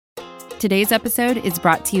Today's episode is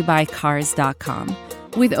brought to you by Cars.com.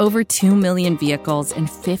 With over 2 million vehicles and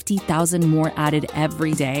 50,000 more added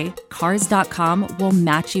every day, Cars.com will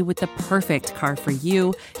match you with the perfect car for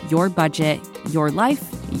you, your budget, your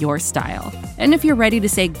life, your style. And if you're ready to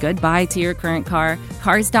say goodbye to your current car,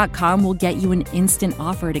 Cars.com will get you an instant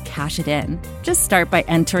offer to cash it in. Just start by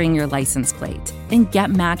entering your license plate and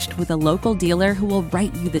get matched with a local dealer who will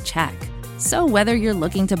write you the check. So whether you're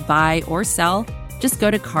looking to buy or sell, just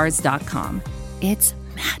go to Cars.com. It's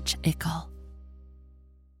magical.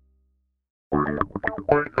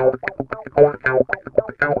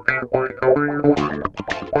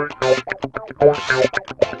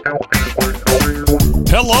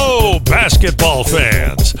 Hello, basketball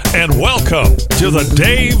fans, and welcome to the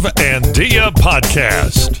Dave and Dia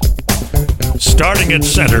podcast. Starting at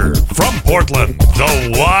center from Portland,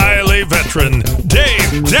 the wily veteran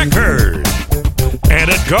Dave Deckard. And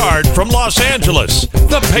at guard from Los Angeles,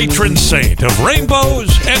 the patron saint of rainbows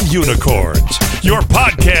and unicorns, your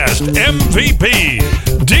podcast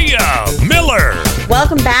MVP, Dia Miller.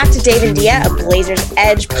 Welcome back to Dave and Dia, a Blazers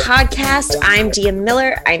Edge podcast. I'm Dia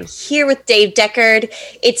Miller. I'm here with Dave Deckard.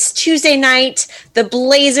 It's Tuesday night. The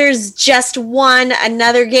Blazers just won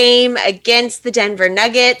another game against the Denver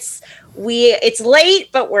Nuggets. It's late,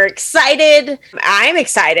 but we're excited. I'm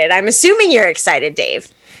excited. I'm assuming you're excited, Dave.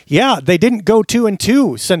 Yeah, they didn't go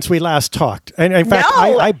 2-2 since we last talked. And in fact,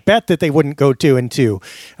 No. I bet that they wouldn't go 2-2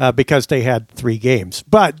 because they had 3 games.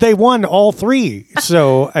 But they won all 3.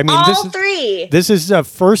 So, I mean, this is a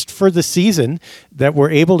first for the season that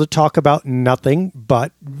we're able to talk about nothing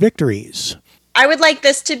but victories. I would like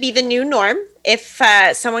this to be the new norm. If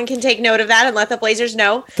someone can take note of that and let the Blazers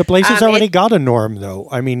know. The Blazers already got a norm, though.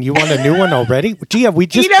 I mean, you want a new one already? Gia, we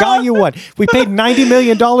just got you one. We paid $90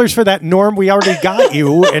 million for that norm. We already got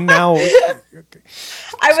you, and now...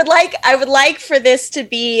 I would like for this to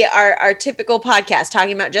be our typical podcast,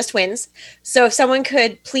 talking about just wins. So if someone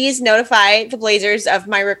could please notify the Blazers of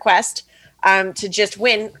my request to just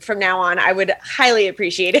win from now on, I would highly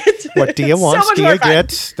appreciate it. What Dia wants, Dia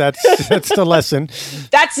gets. That's the lesson.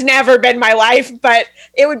 That's never been my life, but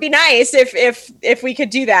it would be nice if we could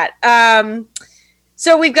do that.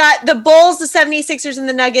 So we've got the Bulls, the 76ers, and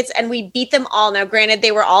the Nuggets, and we beat them all. Now, granted,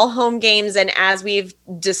 they were all home games, and as we've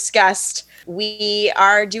discussed, we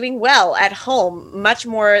are doing well at home, much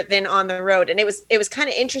more than on the road. And it was kind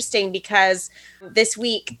of interesting because this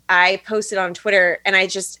week I posted on Twitter and I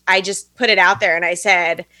just put it out there and I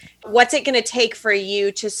said, what's it going to take for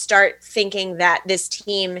you to start thinking that this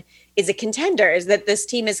team is a contender, is that this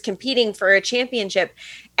team is competing for a championship?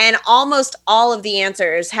 And almost all of the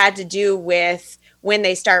answers had to do with when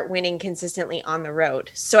they start winning consistently on the road.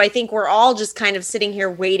 So I think we're all just kind of sitting here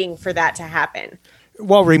waiting for that to happen.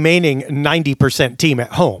 While remaining 90% team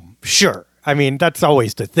at home, sure. I mean, that's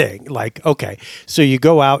always the thing. Like, okay, so you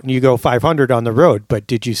go out and you go 500 on the road, but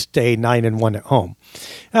did you stay 9-1 at home?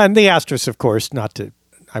 And the asterisk, of course,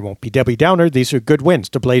 I won't be Debbie Downer. These are good wins.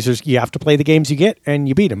 The Blazers, you have to play the games you get, and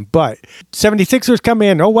you beat them. But 76ers come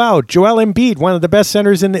in. Oh, wow, Joel Embiid, one of the best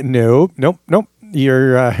centers in the... Nope.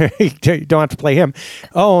 You don't have to play him.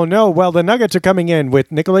 Oh, no. Well, the Nuggets are coming in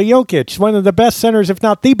with Nikola Jokic, one of the best centers, if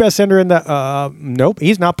not the best center in the... Nope,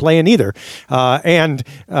 he's not playing either. And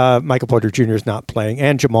Michael Porter Jr. is not playing,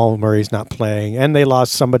 and Jamal Murray's not playing, and they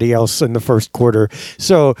lost somebody else in the first quarter.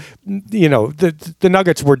 So, the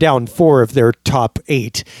Nuggets were down 4 of their top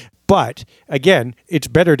 8. But, again, it's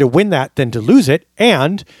better to win that than to lose it,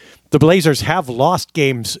 and... the Blazers have lost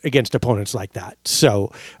games against opponents like that.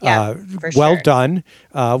 So well done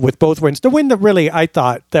with both wins. The win that really I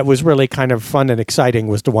thought that was really kind of fun and exciting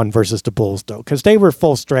was the one versus the Bulls, though, because they were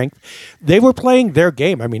full strength. They were playing their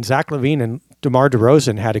game. I mean, Zach LaVine and DeMar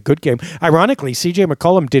DeRozan had a good game. Ironically, C.J.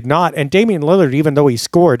 McCollum did not, and Damian Lillard, even though he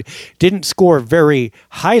scored, didn't score very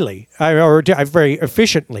highly, or very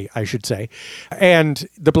efficiently, I should say. And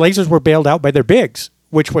the Blazers were bailed out by their bigs,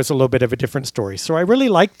 which was a little bit of a different story. So I really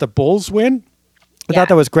liked the Bulls win. I thought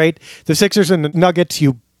that was great. The Sixers and the Nuggets,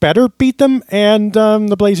 you better beat them, and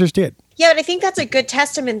the Blazers did. Yeah, but I think that's a good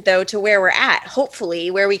testament, though, to where we're at,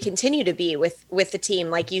 hopefully, where we continue to be with the team.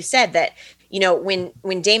 Like you said, that you know, when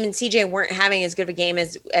Dame and CJ weren't having as good of a game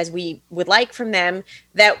as we would like from them,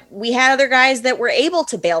 that we had other guys that were able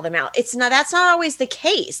to bail them out. That's not always the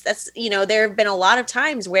case. That's, you know, there have been a lot of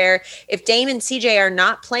times where if Dame and CJ are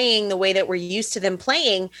not playing the way that we're used to them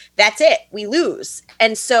playing, that's it. We lose.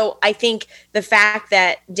 And so I think the fact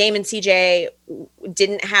that Dame and CJ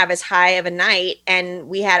didn't have as high of a night and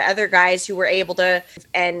we had other guys who were able to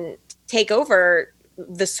and take over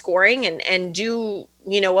the scoring and do,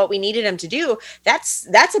 you know, what we needed them to do, that's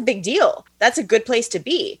a big deal. That's a good place to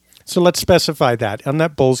be. So let's specify that on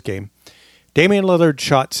that Bulls game. Damian Lillard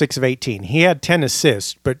shot 6 of 18. He had 10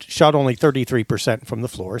 assists, but shot only 33% from the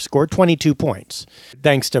floor, scored 22 points,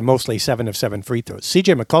 thanks to mostly 7 of 7 free throws.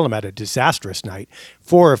 CJ McCollum had a disastrous night,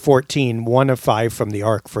 4 of 14, 1 of 5 from the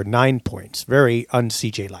arc for 9 points. Very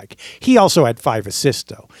un-CJ-like. He also had 5 assists,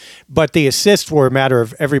 though. But the assists were a matter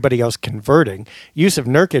of everybody else converting. Yusuf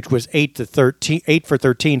Nurkic was 8 for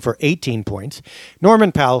 13 for 18 points.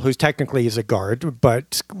 Norman Powell, who's technically is a guard,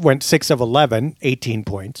 but went 6 of 11, 18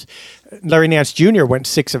 points. Larry Nance Jr. went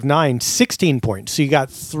 6 of 9, 16 points. So you got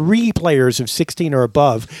 3 players of 16 or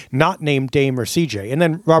above, not named Dame or CJ. And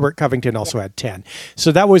then Robert Covington also had 10.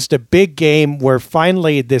 So that was the big game where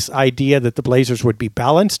finally this idea that the Blazers would be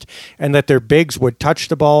balanced and that their bigs would touch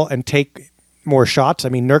the ball and take more shots. I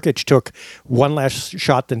mean, Nurkic took 1 less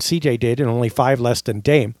shot than CJ did and only 5 less than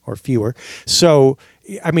Dame, or fewer. So,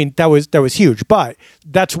 I mean, that was huge. But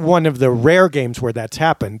that's one of the rare games where that's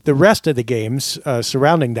happened. The rest of the games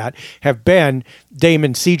surrounding that have been Dame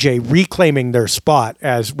and CJ reclaiming their spot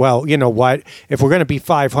as, well, you know what, if we're going to be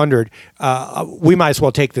 500, we might as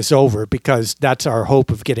well take this over because that's our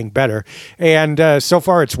hope of getting better. And so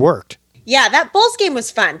far it's worked. Yeah, that Bulls game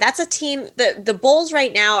was fun. That's a team, the Bulls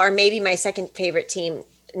right now are maybe my second favorite team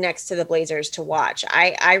next to the Blazers to watch.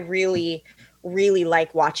 I really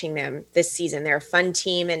like watching them this season. They're a fun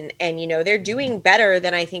team and you know, they're doing better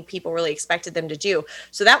than I think people really expected them to do.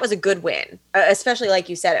 So that was a good win, especially like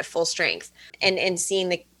you said, at full strength and seeing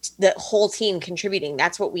the whole team contributing.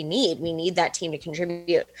 That's what we need. We need that team to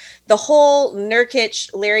contribute. The whole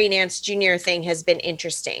Nurkic, Larry Nance Jr. thing has been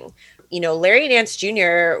interesting. You know, Larry Nance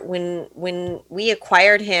Jr., when we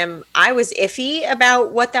acquired him, I was iffy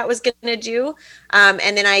about what that was going to do.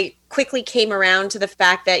 And then I quickly came around to the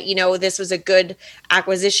fact that, you know, this was a good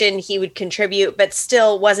acquisition. He would contribute, but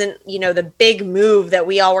still wasn't, you know, the big move that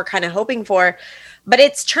we all were kind of hoping for. But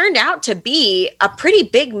it's turned out to be a pretty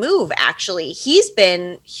big move, actually. He's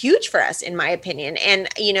been huge for us, in my opinion. And,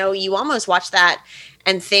 you know, you almost watch that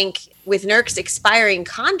and think with Nurk's expiring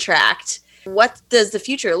contract, what does the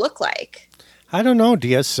future look like? I don't know,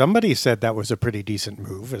 Diaz. Somebody said that was a pretty decent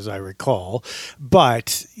move, as I recall.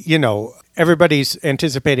 But, you know, everybody's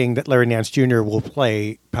anticipating that Larry Nance Jr. will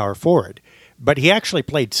play power forward. But he actually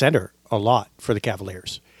played center a lot for the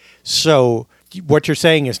Cavaliers. So what you're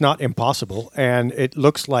saying is not impossible. And it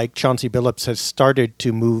looks like Chauncey Billups has started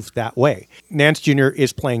to move that way. Nance Jr.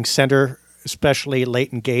 is playing center, especially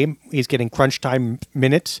late in game. He's getting crunch time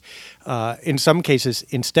minutes, in some cases,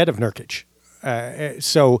 instead of Nurkic.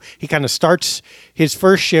 So he kind of starts, his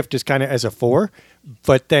first shift is kind of as a 4,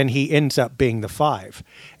 but then he ends up being the 5.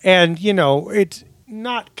 And, you know, it's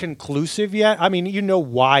not conclusive yet. I mean, you know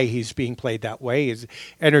why he's being played that way is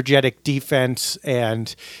energetic defense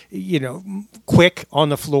and, you know, quick on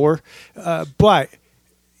the floor. But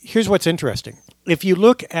here's what's interesting. If you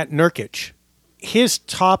look at Nurkic, his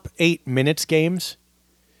top 8 minutes games,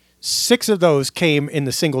 6 of those came in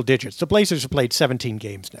the single digits. The Blazers have played 17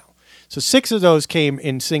 games now. So 6 of those came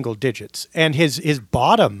in single digits. And his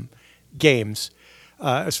bottom games,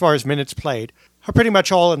 as far as minutes played, are pretty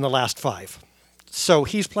much all in the last 5. So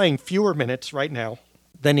he's playing fewer minutes right now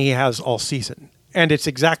than he has all season. And it's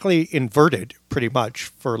exactly inverted, pretty much,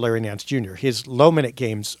 for Larry Nance Jr. His low-minute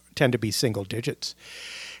games tend to be single digits.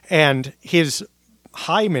 And his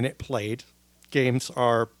high-minute played games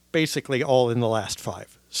are basically all in the last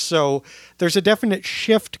 5. So there's a definite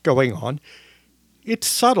shift going on. It's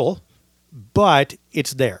subtle, but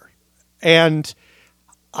it's there. And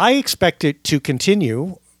I expect it to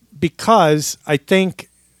continue because I think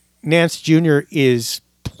Nance Jr. is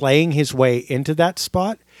playing his way into that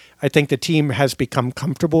spot. I think the team has become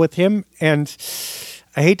comfortable with him. And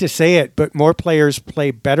I hate to say it, but more players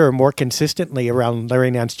play better, more consistently around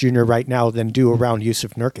Larry Nance Jr. right now than do around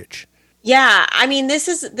Yusuf Nurkic. Yeah, I mean, this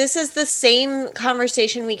is the same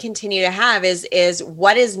conversation we continue to have is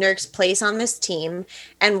what is Nurk's place on this team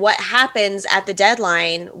and what happens at the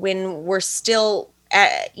deadline when we're still,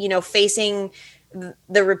 facing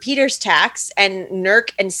the repeaters tax and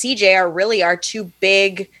Nurk and CJ are really our 2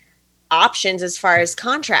 big options as far as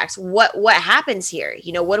contracts. What happens here?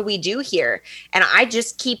 You know, what do we do here? And I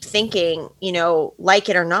just keep thinking, you know, like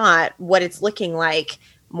it or not, what it's looking like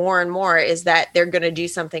more and more is that they're going to do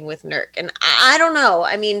something with Nurk. And I don't know.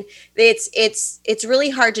 I mean, it's really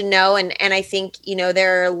hard to know. And I think, you know,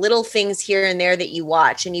 there are little things here and there that you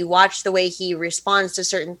watch the way he responds to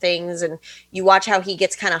certain things and you watch how he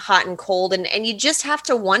gets kind of hot and cold. And you just have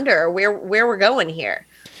to wonder where we're going here.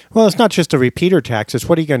 Well, it's not just a repeater tax. It's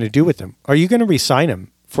what are you going to do with him? Are you going to re-sign him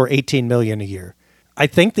for $18 million a year? I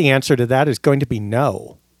think the answer to that is going to be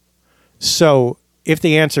no. So if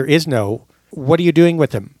the answer is no, what are you doing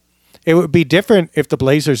with him? It would be different if the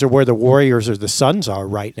Blazers are where the Warriors or the Suns are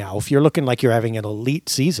right now, if you're looking like you're having an elite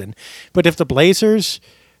season. But if the Blazers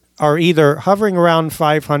are either hovering around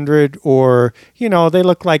 500 or, they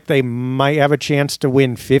look like they might have a chance to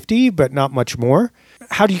win 50, but not much more,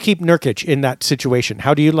 how do you keep Nurkic in that situation?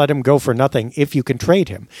 How do you let him go for nothing if you can trade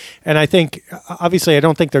him? And I think, obviously, I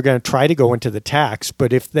don't think they're going to try to go into the tax,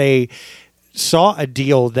 but if they saw a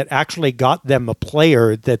deal that actually got them a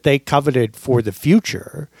player that they coveted for the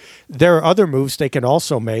future, there are other moves they can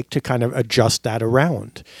also make to kind of adjust that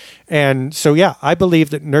around. And so, yeah, I believe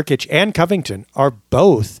that Nurkic and Covington are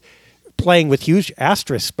both playing with huge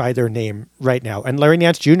asterisks by their name right now. And Larry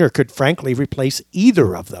Nance Jr. could frankly replace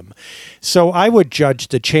either of them. So I would judge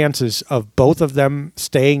the chances of both of them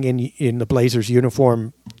staying in the Blazers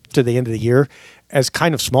uniform to the end of the year as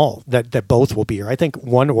kind of small, that both will be here. I think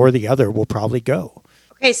one or the other will probably go.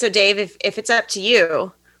 Okay, so Dave, if it's up to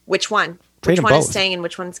you, which one? Trade which one both. is staying and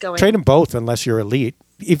which one's going? Trade them both unless you're elite.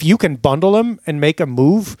 If you can bundle them and make a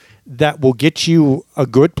move that will get you a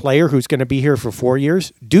good player who's going to be here for 4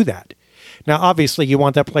 years, do that. Now, obviously, you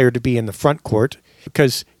want that player to be in the front court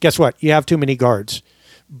because guess what? You have too many guards.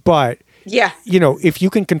 But, yeah, if you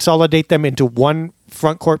can consolidate them into one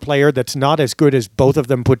front court player that's not as good as both of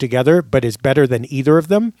them put together, but is better than either of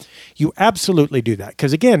them, you absolutely do that.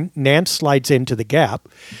 Because, again, Nance slides into the gap.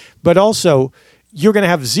 But also, you're going to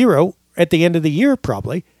have zero at the end of the year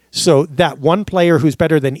probably. So that one player who's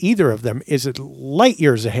better than either of them is light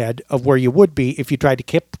years ahead of where you would be if you tried to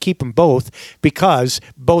keep them both, because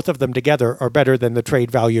both of them together are better than the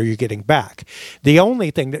trade value you're getting back. The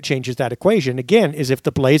only thing that changes that equation, again, is if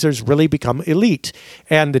the Blazers really become elite.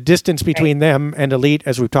 And the distance between them and elite,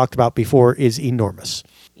 as we've talked about before, is enormous.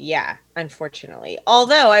 Yeah, unfortunately.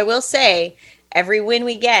 Although I will say, every win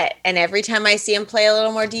we get, and every time I see them play a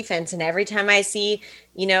little more defense, and every time I see,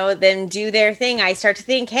 them do their thing, I start to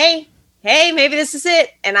think, hey, maybe this is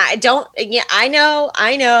it. And I know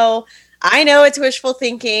it's wishful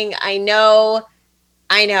thinking. I know.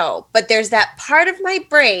 But there's that part of my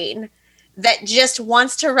brain that just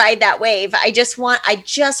wants to ride that wave. I just want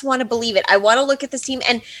to believe it. I want to look at this team,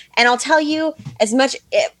 and I'll tell you, as much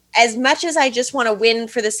as I just want to win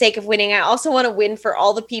for the sake of winning, I also want to win for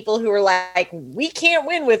all the people who are like, we can't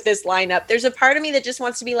win with this lineup. There's a part of me that just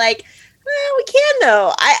wants to be like, well, we can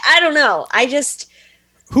though. I don't know.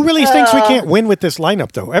 Who really thinks we can't win with this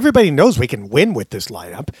lineup, though? Everybody knows we can win with this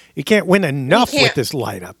lineup. You can't win enough with this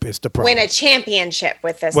lineup is the problem. Win a championship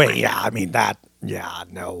with this lineup. Yeah, I mean that. Yeah,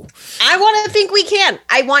 no. I want to think we can.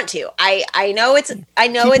 I want to. I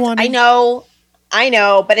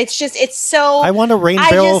know, but it's so. I want a rain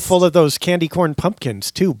barrel full of those candy corn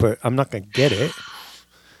pumpkins too, but I'm not going to get it.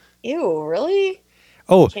 Ew, really?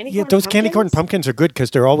 Oh, yeah, those candy corn pumpkins are good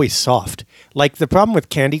because they're always soft. Like the problem with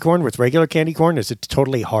candy corn, with regular candy corn, is it's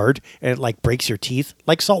totally hard and it like breaks your teeth.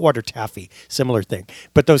 Like saltwater taffy, similar thing.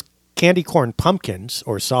 But those candy corn pumpkins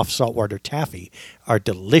or soft saltwater taffy are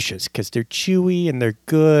delicious because they're chewy and they're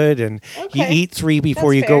good. And you eat 3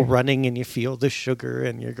 before you go running and you feel the sugar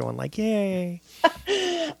and you're going like, yay.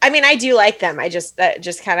 I mean, I do like them. I just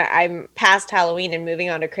kind of, I'm past Halloween and moving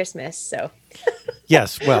on to Christmas. So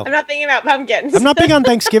yes, well, I'm not thinking about pumpkins. I'm not big on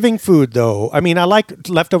Thanksgiving food though. I mean, I like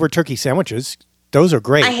leftover turkey sandwiches. Those are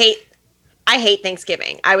great. I hate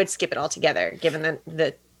Thanksgiving. I would skip it altogether given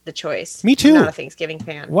the choice. Me too. I'm not a Thanksgiving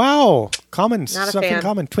fan. Wow. Common. Not a stuff fan. in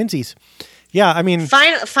common. Twinsies. Yeah, I mean.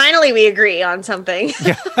 Finally, we agree on something.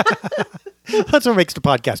 Yeah. That's what makes the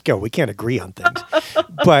podcast go. We can't agree on things.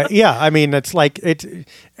 But yeah, I mean, it's like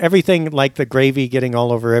everything like the gravy getting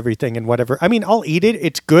all over everything and whatever. I mean, I'll eat it.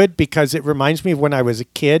 It's good because it reminds me of when I was a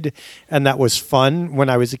kid, and that was fun when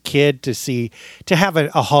I was a kid to have a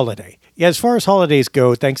holiday. Yeah, as far as holidays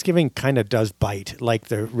go, Thanksgiving kind of does bite, like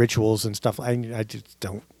the rituals and stuff. I just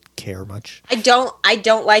don't care much. I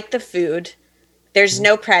don't like the food. There's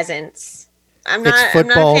no presents. It's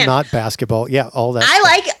football, not basketball. Yeah, all that.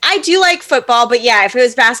 I do like football, but yeah, if it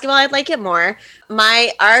was basketball, I'd like it more.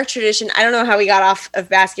 Our tradition, I don't know how we got off of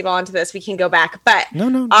basketball into this. We can go back, but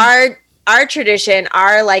no. Our tradition,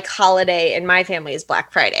 our like holiday in my family is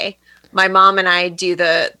Black Friday. My mom and I do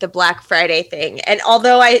the Black Friday thing. And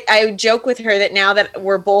although I joke with her that now that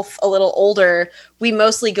we're both a little older, we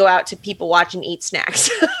mostly go out to people watch and eat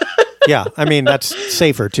snacks. Yeah, I mean, that's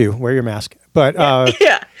safer too. Wear your mask. But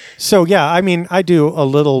yeah. So, yeah, I mean, I do a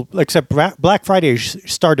little, except Black Friday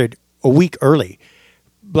started a week early.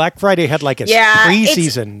 Black Friday had like a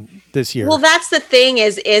preseason this year. Well, that's the thing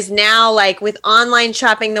is now, like, with online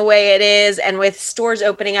shopping the way it is and with stores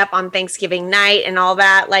opening up on Thanksgiving night and all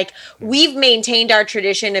that, like, we've maintained our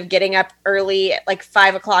tradition of getting up early at like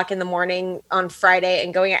 5 o'clock in the morning on Friday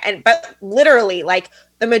and going, but literally, like,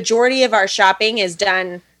 the majority of our shopping is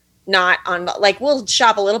done not on, like, we'll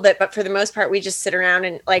shop a little bit, but for the most part, we just sit around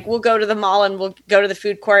and, like, we'll go to the mall and we'll go to the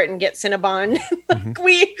food court and get Cinnabon.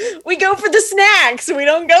 We go for the snacks. We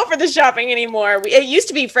don't go for the shopping anymore. It used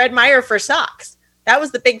to be Fred Meyer for socks. That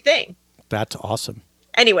was the big thing. That's awesome.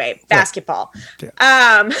 Anyway, basketball. Yeah.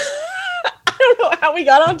 I don't know how we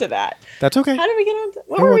got onto that. That's okay. How did we get onto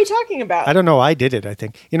what were we talking about? I don't know. I did it, I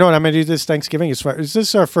think. You know what I'm going to do this Thanksgiving? Is this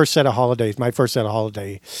is our first set of holidays, my first set of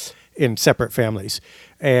holidays in separate families.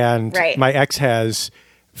 And my ex has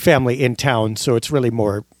family in town, so it's really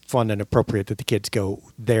more fun and appropriate that the kids go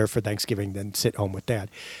there for Thanksgiving than sit home with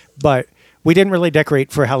dad. But we didn't really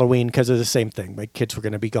decorate for Halloween because of the same thing. My kids were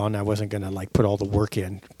going to be gone. I wasn't going to like put all the work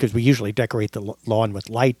in because we usually decorate the lawn with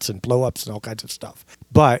lights and blow-ups and all kinds of stuff.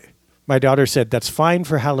 But my daughter said, that's fine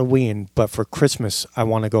for Halloween, but for Christmas, I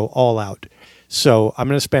want to go all out. So I'm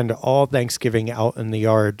going to spend all Thanksgiving out in the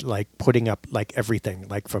yard, like putting up like everything,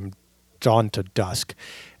 like from dawn to dusk.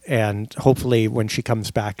 And hopefully when she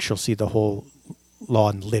comes back, she'll see the whole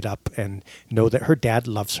lawn lit up and know that her dad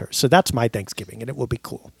loves her. So that's my Thanksgiving, and it will be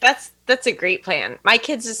cool. That's a great plan. My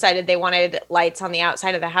kids decided they wanted lights on the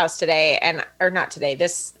outside of the house today, or not today,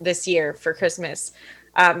 this year for Christmas.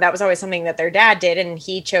 That was always something that their dad did, and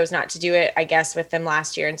he chose not to do it, I guess, with them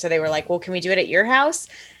last year. And so they were like, well, can we do it at your house?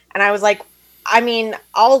 And I was like, I mean,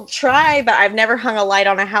 I'll try, but I've never hung a light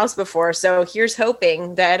on a house before. So here's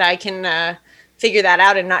hoping that I can figure that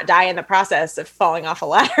out and not die in the process of falling off a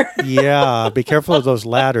ladder. Yeah, be careful of those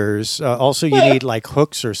ladders. Also, you need like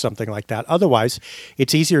hooks or something like that. Otherwise,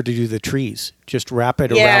 it's easier to do the trees. Just wrap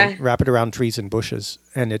it around trees and bushes,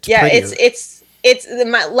 and it's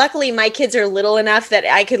prettier. Luckily my kids are little enough that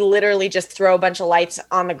I could literally just throw a bunch of lights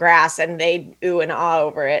on the grass and they ooh and ah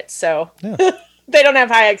over it. So they don't have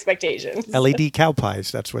high expectations. LED cow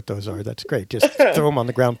pies. That's what those are. That's great. Just throw them on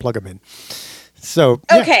the ground, plug them in. So,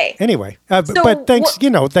 okay. Anyway, but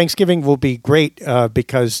Thanksgiving will be great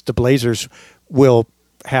because the Blazers will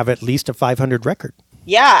have at least a 500 record.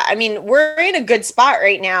 Yeah, I mean, we're in a good spot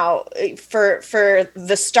right now for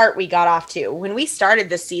the start we got off to. When we started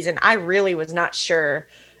this season, I really was not sure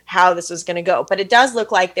how this was going to go, but it does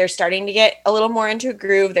look like they're starting to get a little more into a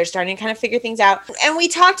groove. They're starting to kind of figure things out. And we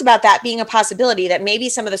talked about that being a possibility, that maybe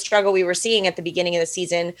some of the struggle we were seeing at the beginning of the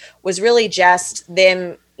season was really just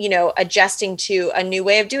them, adjusting to a new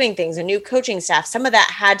way of doing things, a new coaching staff. Some of that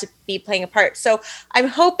had to be playing a part. So I'm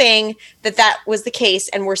hoping that was the case,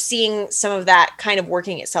 and we're seeing some of that kind of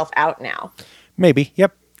working itself out now. Maybe.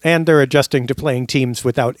 Yep. And they're adjusting to playing teams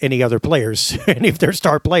without any other players, any of their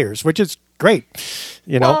star players, which is great,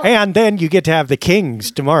 and then you get to have the Kings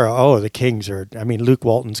tomorrow. Oh, the Kings Luke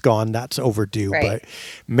Walton's gone. That's overdue. Right. But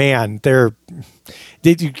man, the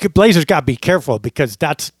Blazers got to be careful because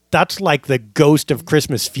that's like the ghost of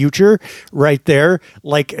Christmas future right there.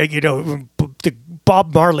 Like,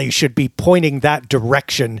 Bob Marley should be pointing that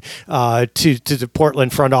direction to the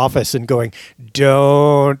Portland front office and going,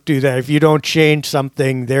 don't do that. If you don't change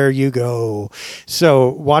something, there you go. So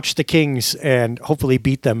watch the Kings and hopefully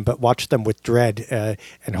beat them, but watch them with dread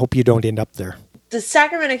and hope you don't end up there. The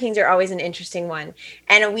Sacramento Kings are always an interesting one.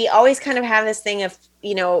 And we always kind of have this thing of,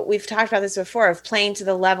 we've talked about this before, of playing to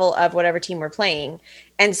the level of whatever team we're playing.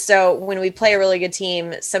 And so when we play a really good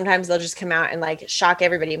team, sometimes they'll just come out and like shock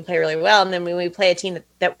everybody and play really well. And then when we play a team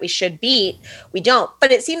that we should beat, we don't.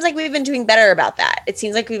 But it seems like we've been doing better about that. It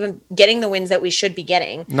seems like we've been getting the wins that we should be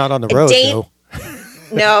getting. Not on the road, though.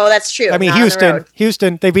 No, that's true. I mean,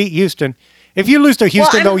 Houston, they beat Houston. If you lose to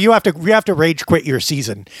Houston, though, you have to rage quit your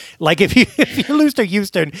season. Like if you lose to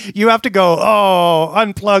Houston, you have to go,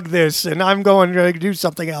 unplug this, and I'm going to do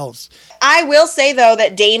something else. I will say though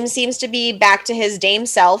that Dame seems to be back to his Dame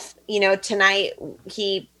self. Tonight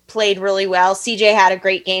he played really well. CJ had a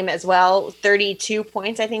great game as well. 32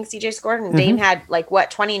 points, I think CJ scored, and Dame had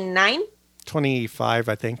 29? 25,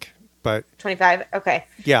 I think. But 25. Okay.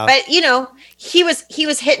 Yeah. But he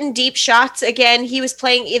was hitting deep shots again. He was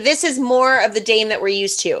playing. This is more of the Dame that we're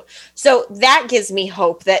used to. So that gives me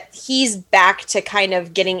hope that he's back to kind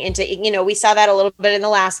of getting into, we saw that a little bit in the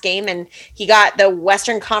last game, and he got the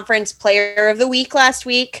Western Conference Player of the Week last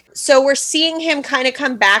week. So we're seeing him kind of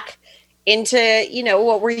come back into,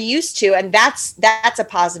 what we're used to. And that's a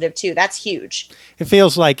positive too. That's huge. It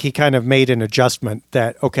feels like he kind of made an adjustment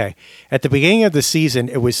that, okay, at the beginning of the season,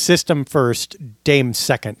 it was system first, Dame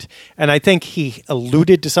second. And I think he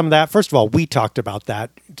alluded to some of that. First of all, we talked about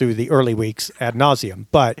that through the early weeks ad nauseum,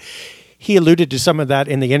 but he alluded to some of that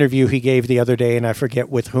in the interview he gave the other day, and I forget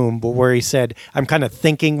with whom, but where he said, I'm kind of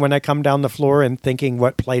thinking when I come down the floor and thinking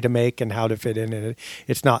what play to make and how to fit in. And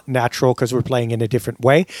it's not natural because we're playing in a different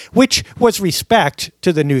way, which was respect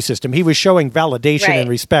to the new system. He was showing validation and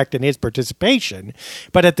respect in his participation.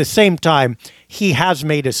 But at the same time, he has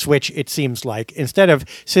made a switch, it seems like. Instead of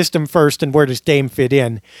system first and where does Dame fit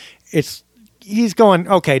in, he's going,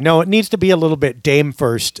 okay, no, it needs to be a little bit Dame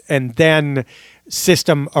first and then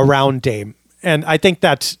system around Dame. And I think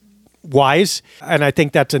that's wise, and I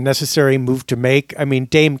think that's a necessary move to make. I mean,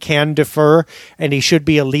 Dame can defer, and he should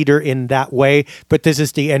be a leader in that way, but this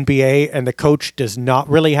is the NBA, and the coach does not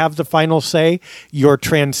really have the final say. Your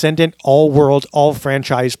transcendent, all-world,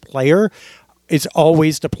 all-franchise player is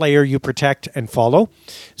always the player you protect and follow.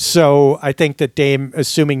 So I think that Dame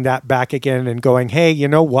assuming that back again and going, hey, you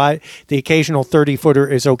know what? The occasional 30-footer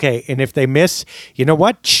is okay. And if they miss, you know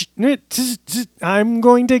what? I'm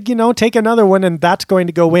going to, take another one, and that's going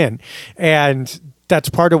to go in. And that's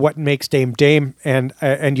part of what makes Dame Dame,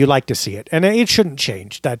 and you like to see it. And it shouldn't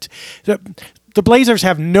change. That the Blazers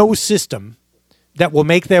have no system that will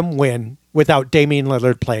make them win without Damian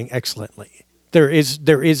Lillard playing excellently. There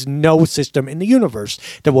is no system in the universe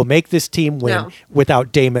that will make this team win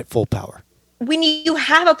without Dame at full power. When you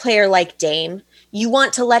have a player like Dame, you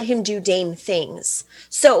want to let him do Dame things.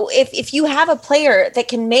 So if you have a player that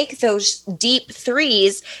can make those deep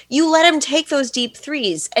threes, you let him take those deep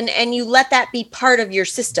threes and you let that be part of your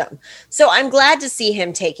system. So I'm glad to see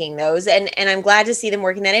him taking those and I'm glad to see them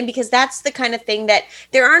working that in, because that's the kind of thing that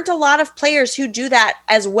there aren't a lot of players who do that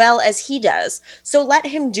as well as he does. So let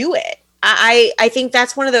him do it. I think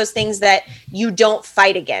that's one of those things that you don't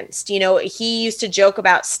fight against. He used to joke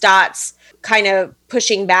about Stotts kind of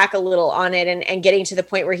pushing back a little on it and getting to the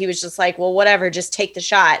point where he was just like, well, whatever, just take the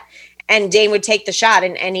shot. And Dame would take the shot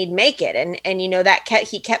and he'd make it. And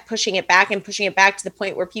he kept pushing it back to the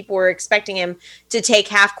point where people were expecting him to take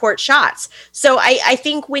half court shots. So I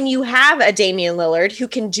think when you have a Damian Lillard who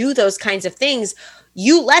can do those kinds of things,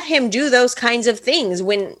 you let him do those kinds of things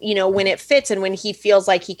when it fits and when he feels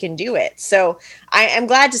like he can do it. So I'm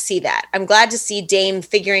glad to see that. I'm glad to see Dame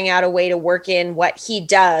figuring out a way to work in what he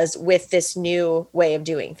does with this new way of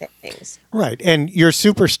doing things. Right. And your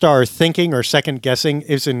superstar thinking or second guessing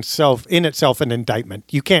is in itself an indictment.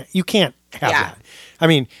 You can't have that. I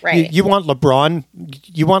mean, you want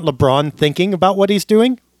LeBron thinking about what he's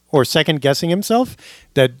doing or second guessing himself?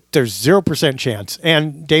 That there's 0% chance.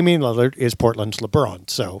 And Damian Lillard is Portland's LeBron.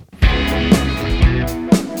 So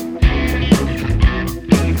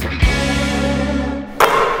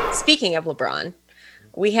speaking of LeBron,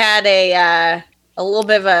 we had a little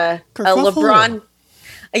bit of a LeBron.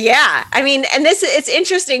 Yeah. I mean, and it's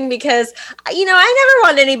interesting because, I never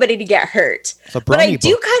want anybody to get hurt. But I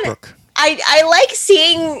do kind of, I like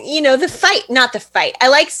seeing, not the fight. I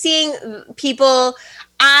like seeing people.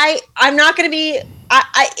 I'm not going to be,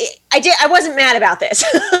 I wasn't mad about this.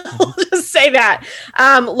 I'll just say that.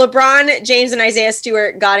 LeBron James and Isaiah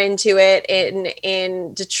Stewart got into it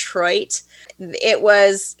in Detroit. It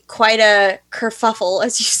was quite a kerfuffle,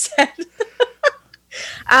 as you said.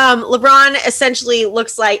 LeBron essentially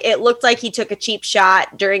looked like he took a cheap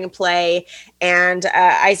shot during a play, and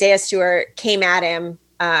Isaiah Stewart came at him,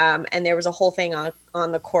 and there was a whole thing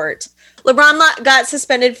on the court. LeBron got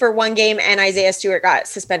suspended for 1 game, and Isaiah Stewart got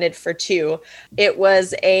suspended for 2. It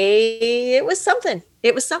was something.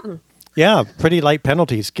 It was something. Yeah, pretty light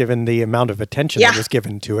penalties given the amount of attention that was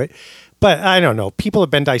given to it. But I don't know. People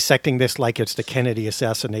have been dissecting this like it's the Kennedy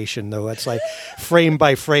assassination, though. It's like frame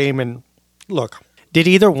by frame. And look, did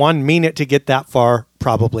either one mean it to get that far?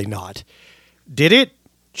 Probably not. Did it?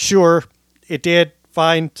 Sure, it did.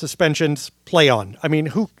 Fine, suspensions, play on. I mean,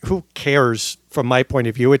 who cares from my point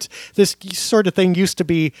of view? It's this sort of thing used to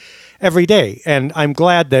be every day, and I'm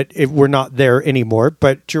glad that we're not there anymore.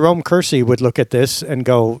 But Jerome Kersey would look at this and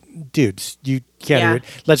go, dudes, you can't.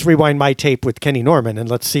 Let's rewind my tape with Kenny Norman and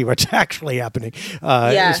let's see what's actually happening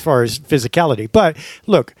as far as physicality. But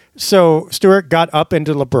look, so Stewart got up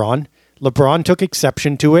into LeBron. LeBron took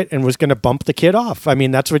exception to it and was going to bump the kid off. I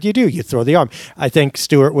mean, that's what you do. You throw the arm. I think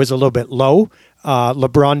Stewart was a little bit low.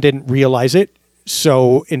 LeBron didn't realize it.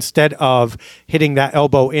 So instead of hitting that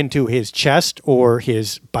elbow into his chest or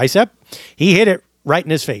his bicep, he hit it right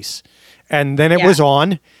in his face. And then it was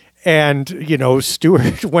on. And,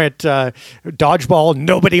 Stewart went dodgeball,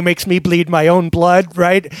 nobody makes me bleed my own blood,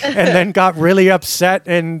 right? And then got really upset,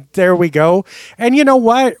 and there we go. And you know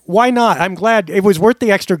what? Why not? I'm glad it was worth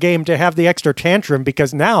the extra game to have the extra tantrum,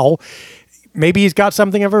 because now maybe he's got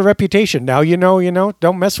something of a reputation. Now,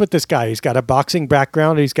 don't mess with this guy. He's got a boxing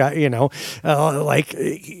background. He's got,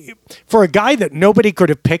 for a guy that nobody could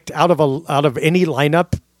have picked out of any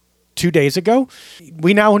lineup 2 days ago,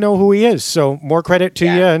 we now know who he is. So more credit to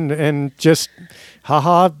you, and just,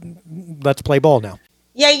 let's play ball now.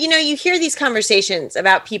 Yeah, you hear these conversations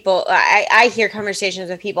about people. I hear conversations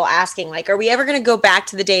of people asking, like, are we ever going to go back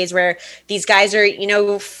to the days where these guys are,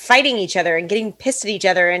 fighting each other and getting pissed at each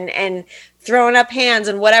other and throwing up hands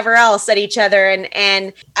and whatever else at each other.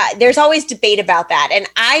 And there's always debate about that. And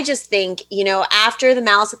I just think, after the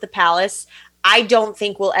Malice at the Palace, I don't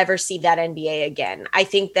think we'll ever see that NBA again. I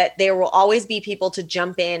think that there will always be people to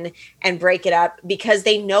jump in and break it up because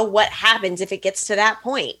they know what happens if it gets to that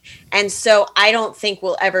point. And so I don't think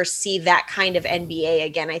we'll ever see that kind of NBA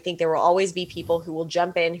again. I think there will always be people who will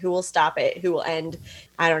jump in, who will stop it, who will end.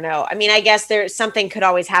 I don't know. I mean, I guess something could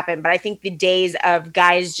always happen, but I think the days of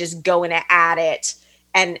guys just going at it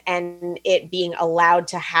and it being allowed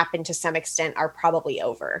to happen to some extent are probably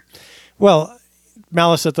over. Well,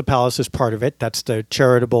 Malice at the Palace is part of it. That's the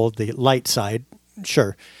charitable, the light side.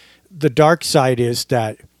 Sure. The dark side is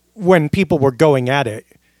that when people were going at it,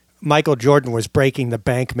 Michael Jordan was breaking the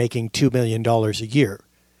bank, making $2 million a year.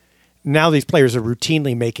 Now these players are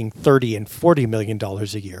routinely making $30 and $40 million a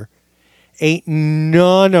year. Ain't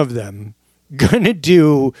none of them going to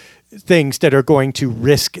do things that are going to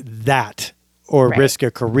risk that or risk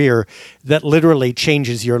a career that literally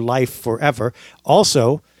changes your life forever.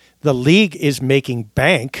 Also, the league is making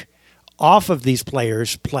bank off of these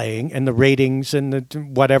players playing and the ratings and the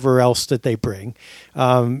whatever else that they bring.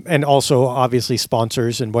 And also, obviously,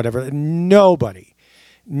 sponsors and whatever. Nobody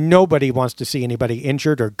wants to see anybody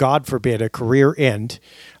injured or, God forbid, a career end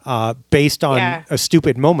based on a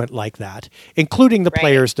stupid moment like that, including the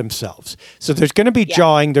players themselves. So there's going to be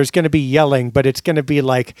jawing, there's going to be yelling, but it's going to be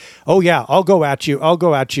like, oh, yeah, I'll go at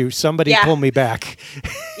you. Somebody pull me back.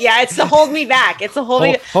 Yeah, it's the hold me back. It's the hold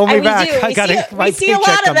me back. I got my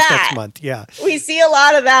paycheck comes next month. Yeah. We see a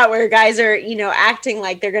lot of that where guys are, acting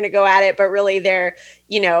like they're going to go at it, but really they're,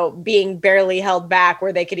 being barely held back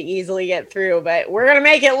where they could easily get through. But we're going to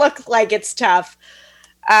make it look like it's tough.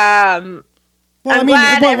 I'm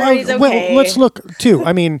glad everybody's okay. Well, let's look too.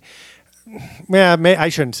 I mean, I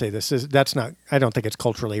shouldn't say this. I don't think it's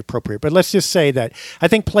culturally appropriate, but let's just say that I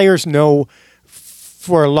think players know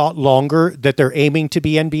for a lot longer that they're aiming to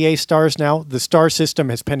be NBA stars now. The star system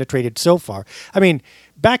has penetrated so far. I mean,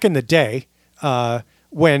 back in the day,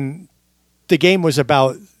 when the game was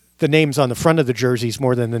about the names on the front of the jerseys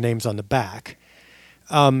more than the names on the back,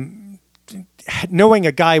 knowing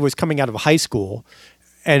a guy was coming out of high school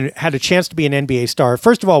and had a chance to be an NBA star,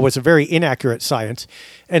 first of all, was a very inaccurate science.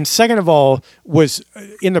 And second of all, was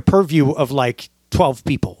in the purview of like 12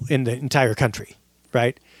 people in the entire country,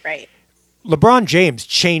 right? Right. LeBron James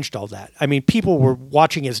changed all that. I mean, people were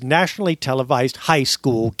watching his nationally televised high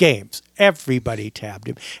school games. Everybody tabbed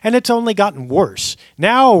him. And it's only gotten worse.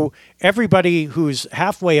 Now, everybody who's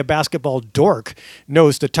halfway a basketball dork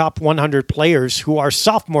knows the top 100 players who are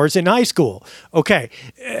sophomores in high school. Okay.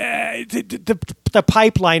 The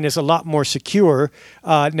pipeline is a lot more secure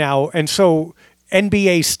now. And so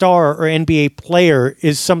NBA star or NBA player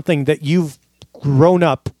is something that you've grown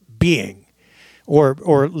up being.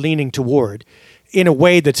 Or leaning toward in a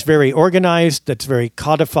way that's very organized, that's very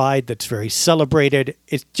codified, that's very celebrated.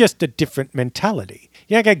 It's just a different mentality.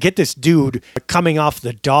 You're not going to get this dude coming off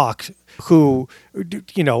the dock who,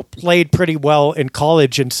 played pretty well in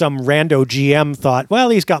college and some rando GM thought, well,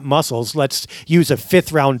 he's got muscles. Let's use a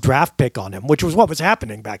 5th round draft pick on him, which was what was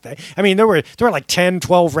happening back then. I mean, there were like 10,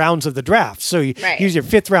 12 rounds of the draft. So you use your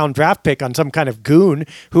 5th round draft pick on some kind of goon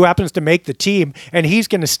who happens to make the team, and he's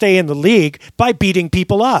going to stay in the league by beating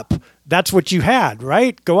people up. That's what you had,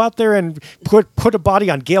 right? Go out there and put a body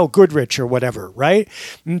on Gail Goodrich or whatever, right?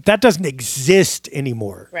 That doesn't exist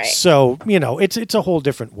anymore. Right. So, it's a whole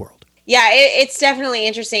different world. Yeah, it's definitely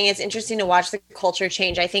interesting. It's interesting to watch the culture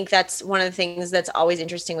change. I think that's one of the things that's always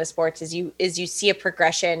interesting with sports is you see a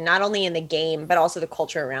progression not only in the game but also the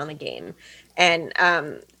culture around the game, and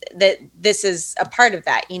that this is a part of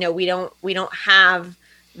that. We don't have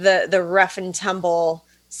the rough and tumble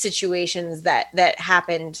situations that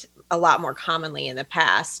happened a lot more commonly in the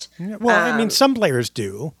past. Well, I mean, some players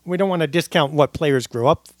do. We don't want to discount what players grow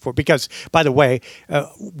up for because, by the way,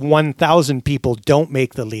 1,000 people don't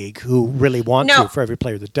make the league who really want to for every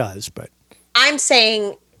player that does. But I'm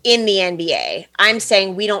saying in the NBA. I'm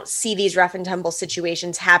saying we don't see these rough and tumble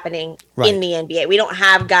situations happening in the NBA. We don't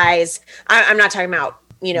have guys. I'm not talking about,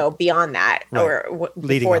 beyond that or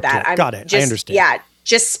before that. Got it. I understand. Yeah,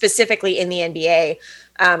 just specifically in the NBA.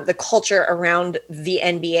 The culture around the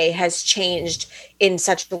NBA has changed in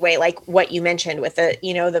such a way, like what you mentioned with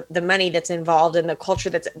the money that's involved and the culture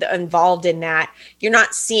that's involved in that. You're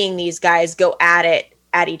not seeing these guys go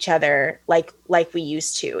at each other like we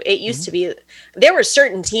used to. It used to be, there were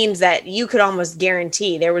certain teams that you could almost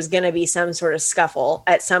guarantee there was going to be some sort of scuffle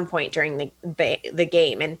at some point during the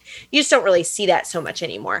game, and you just don't really see that so much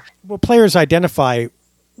anymore. Well, players identify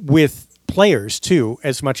with players too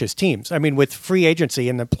as much as teams. I mean, with free agency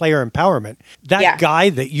and the player empowerment, that guy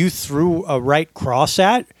that you threw a right cross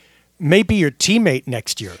at may be your teammate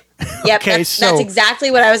next year. Yep, okay, that's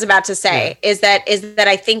exactly what I was about to say. Is that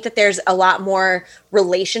I think that there's a lot more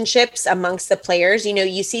relationships amongst the players.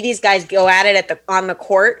 You see these guys go at it on the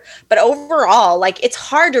court, but overall, like, it's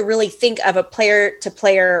hard to really think of a player to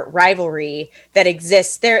player rivalry that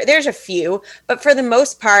exists. There's a few, but for the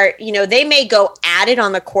most part, they may go at it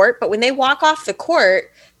on the court, but when they walk off the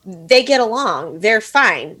court, they get along. They're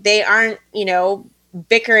fine. They aren't,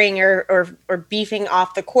 bickering or beefing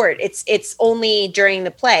off the court. It's only during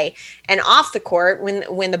the play, and off the court,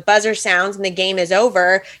 when the buzzer sounds and the game is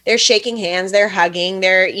over, they're shaking hands, they're hugging,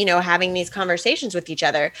 they're having these conversations with each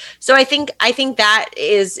other. So I think that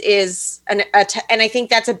and I think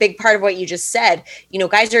that's a big part of what you just said.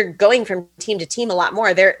 Guys are going from team to team a lot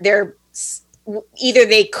more. They're either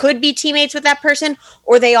they could be teammates with that person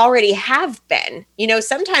or they already have been.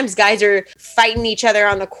 Sometimes guys are fighting each other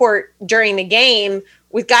on the court during the game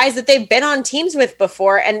with guys that they've been on teams with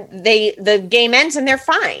before, and the game ends and they're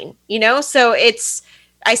fine. So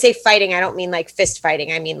I say fighting, I don't mean like fist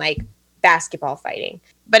fighting, I mean like basketball fighting.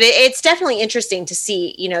 But it's definitely interesting to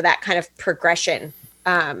see, that kind of progression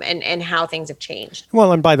and how things have changed.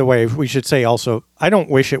 Well, and by the way, we should say also, I don't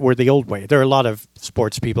wish it were the old way. There are a lot of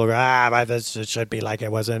sports people who go, this should be like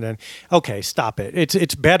it wasn't. And okay, stop it.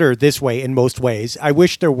 It's better this way in most ways. I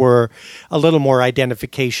wish there were a little more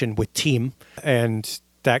identification with team, and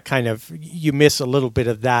that kind of, you miss a little bit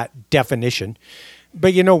of that definition.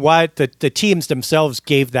 But you know what? The teams themselves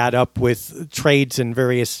gave that up with trades and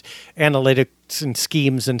various analytics and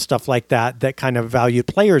schemes and stuff like that kind of value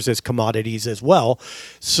players as commodities as well.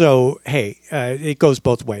 So, hey, it goes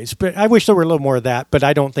both ways. But I wish there were a little more of that, but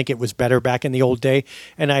I don't think it was better back in the old day.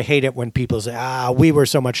 And I hate it when people say, we were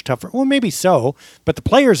so much tougher. Well, maybe so, but the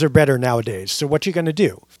players are better nowadays. So what you going to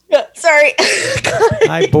do? Sorry.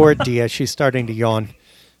 I bored Dia. She's starting to yawn.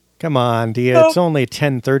 Come on, Dia. It's only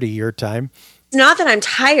 10:30 your time. It's not that I'm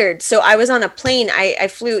tired. So I was on a plane. I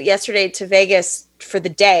flew yesterday to Vegas for the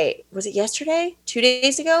day. Was it yesterday? 2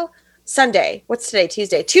 days ago? Sunday. What's today?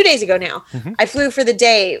 Tuesday. 2 days ago now. Mm-hmm. I flew for the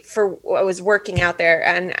day I was working out there,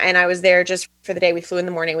 and I was there just for the day. We flew in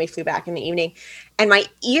the morning. We flew back in the evening. And my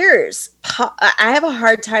ears, I have a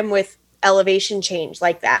hard time with elevation change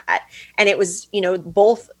like that. And it was,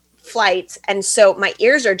 both flights. And so my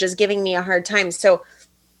ears are just giving me a hard time. So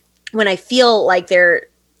when I feel like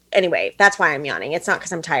anyway, that's why I'm yawning. It's not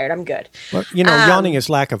because I'm tired. I'm good. Well, yawning is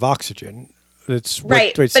lack of oxygen. It's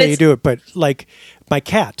right. What say you do it. But like my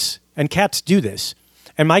cats, and cats do this,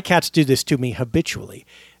 and my cats do this to me habitually.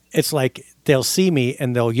 It's like they'll see me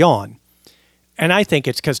and they'll yawn. And I think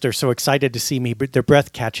it's because they're so excited to see me, but their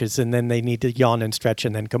breath catches and then they need to yawn and stretch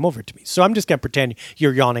and then come over to me. So I'm just going to pretend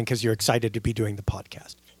you're yawning because you're excited to be doing the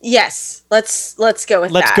podcast. Yes, let's go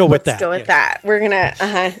with that. Let's go with that. We're gonna.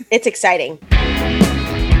 It's exciting.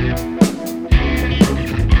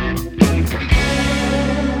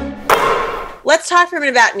 Let's talk for a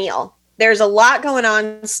minute about Neil. There's a lot going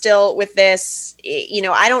on still with this.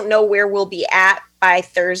 I don't know where we'll be at by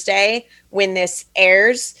Thursday when this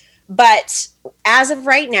airs, but as of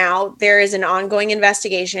right now, there is an ongoing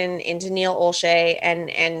investigation into Neil Olshey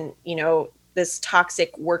and this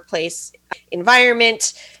toxic workplace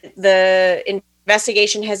environment. The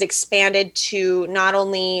investigation has expanded to not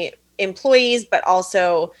only employees, but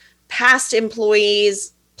also past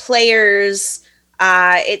employees, players.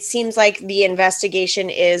 It seems like the investigation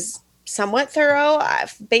is somewhat thorough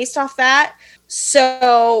based off that.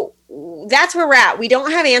 So that's where we're at. We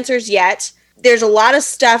don't have answers yet. There's a lot of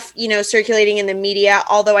stuff, circulating in the media,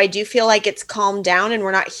 although I do feel like it's calmed down and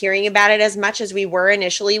we're not hearing about it as much as we were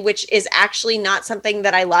initially, which is actually not something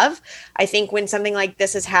that I love. I think when something like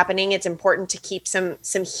this is happening, it's important to keep some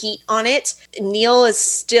heat on it. Neil is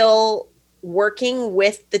still working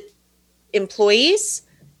with the employees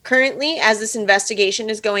currently as this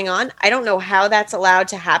investigation is going on. I don't know how that's allowed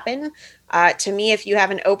to happen. To me, if you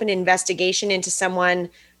have an open investigation into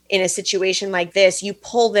someone in a situation like this, you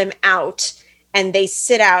pull them out and they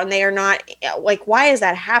sit out and they are not like, why is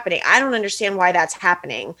that happening? I don't understand why that's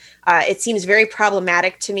happening. It seems very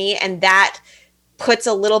problematic to me. And that puts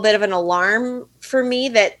a little bit of an alarm for me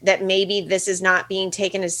that maybe this is not being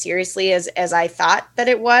taken as seriously as I thought that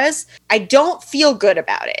it was. I don't feel good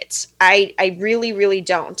about it. I really, really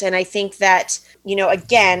don't. And I think that,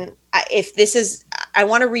 again, if this is, I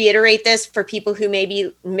want to reiterate this for people who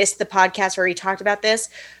maybe missed the podcast where we talked about this,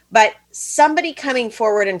 but somebody coming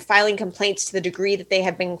forward and filing complaints to the degree that they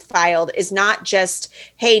have been filed is not just,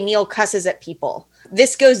 hey, Neil cusses at people.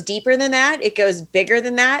 This goes deeper than that. It goes bigger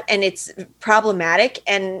than that. And it's problematic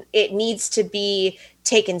and it needs to be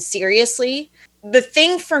taken seriously. The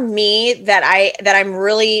thing for me that I'm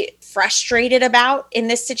really frustrated about in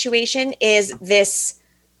this situation is this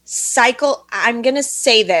cycle. I'm going to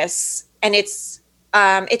say this, and it's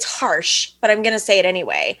harsh, but I'm going to say it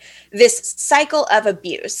anyway. This cycle of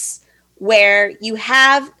abuse where you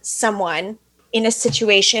have someone in a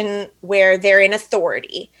situation where they're in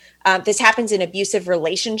authority. This happens in abusive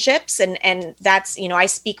relationships. And that's, I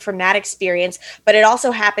speak from that experience, but it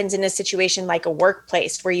also happens in a situation like a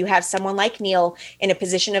workplace where you have someone like Neil in a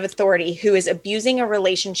position of authority who is abusing a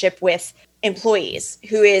relationship with employees,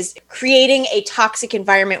 who is creating a toxic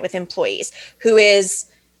environment with employees, who is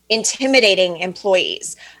intimidating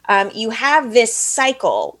employees. You have this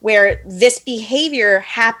cycle where this behavior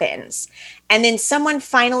happens, and then someone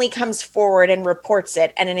finally comes forward and reports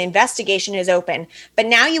it, and an investigation is open. But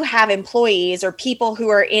now you have employees or people who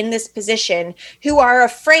are in this position who are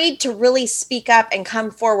afraid to really speak up and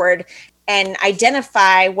come forward and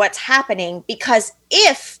identify what's happening, because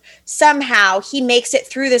if somehow he makes it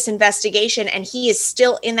through this investigation and he is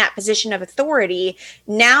still in that position of authority,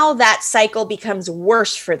 now that cycle becomes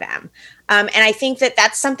worse for them. And I think that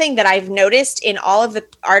that's something that I've noticed in all of the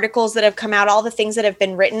articles that have come out, all the things that have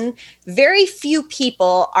been written. Very few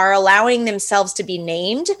people are allowing themselves to be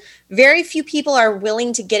named. Very few people are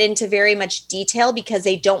willing to get into very much detail because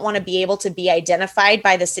they don't want to be able to be identified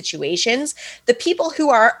by the situations. The people who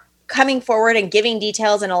are coming forward and giving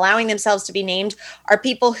details and allowing themselves to be named are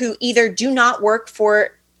people who either do not work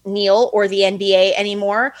for Neil or the NBA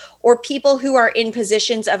anymore, or people who are in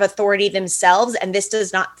positions of authority themselves, and this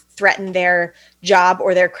does not threaten their job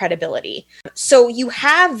or their credibility. So you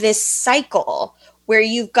have this cycle where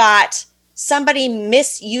you've got somebody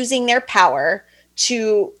misusing their power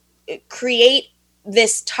to create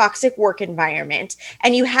this toxic work environment,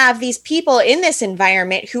 and you have these people in this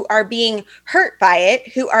environment who are being hurt by it,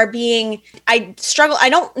 who are being, I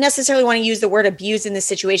don't necessarily want to use the word abused in this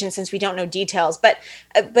situation since we don't know details, but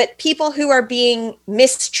people who are being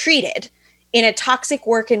mistreated in a toxic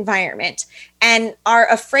work environment and are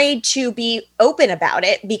afraid to be open about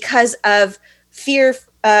it because of fear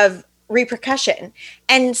of repercussion.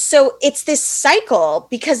 And so it's this cycle,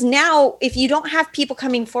 because now if you don't have people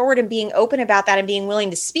coming forward and being open about that and being willing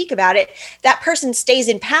to speak about it, that person stays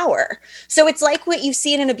in power. So it's like what you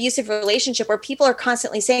see in an abusive relationship where people are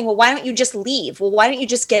constantly saying, well, why don't you just leave? Well, why don't you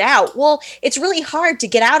just get out? Well, it's really hard to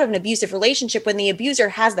get out of an abusive relationship when the abuser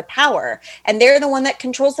has the power and they're the one that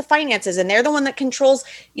controls the finances and they're the one that controls,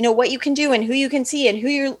 what you can do and who you can see and who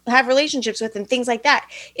you have relationships with and things like that.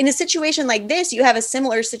 In a situation like this, you have a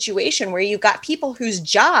similar situation where you've got people whose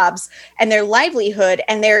jobs and their livelihood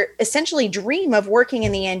and their essentially dream of working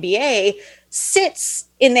in the NBA sits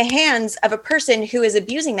in the hands of a person who is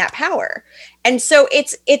abusing that power. And so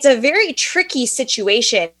it's a very tricky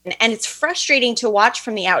situation, and it's frustrating to watch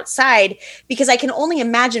from the outside because I can only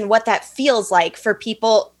imagine what that feels like for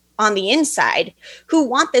people on the inside who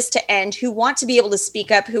want this to end, who want to be able to speak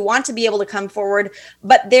up, who want to be able to come forward,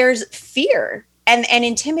 but there's fear and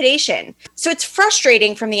intimidation. So it's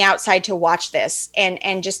frustrating from the outside to watch this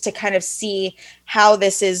and just to kind of see how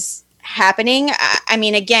this is happening. I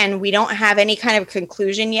mean, again, we don't have any kind of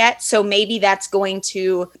conclusion yet. So maybe it's going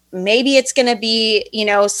to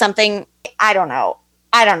be, something, I don't know.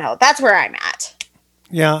 That's where I'm at.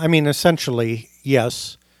 Yeah. I mean, essentially,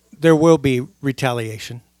 yes, there will be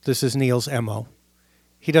retaliation. This is Neil's MO.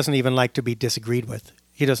 He doesn't even like to be disagreed with.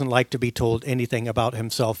 He doesn't like to be told anything about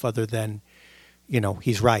himself other than,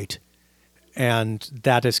 he's right. And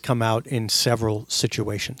that has come out in several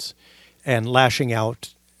situations. And lashing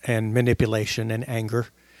out and manipulation and anger,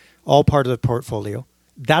 all part of the portfolio.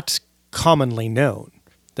 That's commonly known.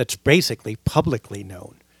 That's basically publicly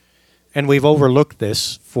known. And we've overlooked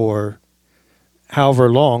this for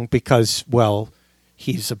however long because, well,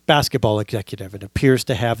 he's a basketball executive and appears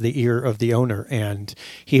to have the ear of the owner, and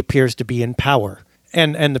he appears to be in power.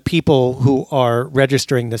 And the people who are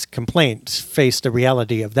registering this complaint face the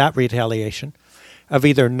reality of that retaliation. of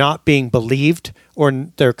either not being believed or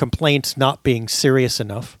their complaints not being serious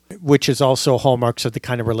enough, which is also hallmarks of the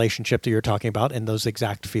kind of relationship that you're talking about and those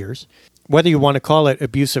exact fears. Whether you want to call it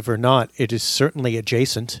abusive or not, it is certainly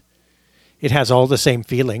adjacent. It has all the same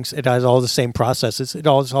feelings. It has all the same processes. It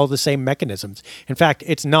has all the same mechanisms. In fact,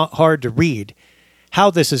 it's not hard to read how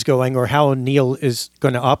this is going or how Neil is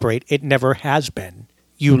going to operate. It never has been.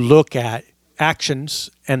 You look at actions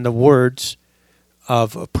and the words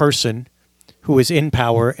of a person who is in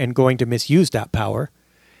power and going to misuse that power,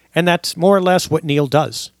 and that's more or less what Neil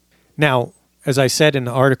does. Now, as I said in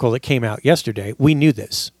the article that came out yesterday, we knew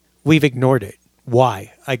this. We've ignored it.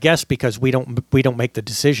 Why? I guess because we don't make the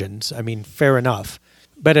decisions. I mean, fair enough.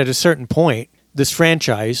 But at a certain point, this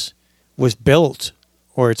franchise was built,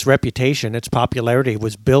 or its reputation, its popularity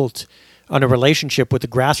was built on a relationship with the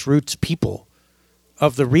grassroots people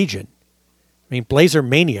of the region. I mean, Blazer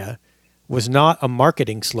Mania was not a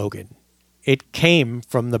marketing slogan. It came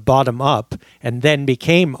from the bottom up and then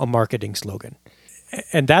became a marketing slogan.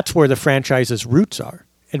 And that's where the franchise's roots are.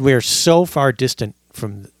 And we are so far distant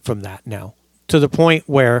from that now, to the point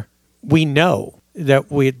where we know that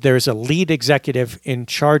there's a lead executive in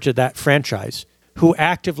charge of that franchise who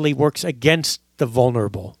actively works against the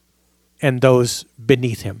vulnerable and those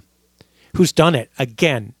beneath him, who's done it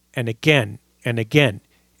again and again and again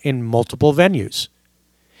in multiple venues.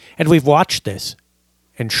 And we've watched this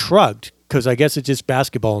and shrugged, because I guess it's just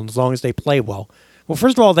basketball, and as long as they play well. Well,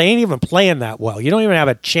 first of all, they ain't even playing that well. You don't even have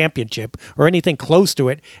a championship or anything close to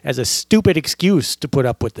it as a stupid excuse to put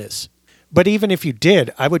up with this. But even if you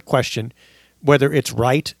did, I would question whether it's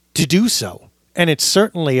right to do so. And it's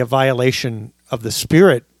certainly a violation of the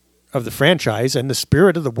spirit of the franchise and the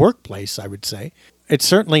spirit of the workplace, I would say. It's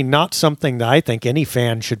certainly not something that I think any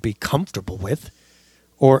fan should be comfortable with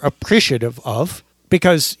or appreciative of,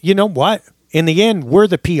 because you know what? In the end, we're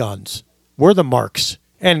the peons. We're the marks.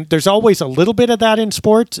 And there's always a little bit of that in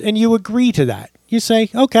sports, and you agree to that. You say,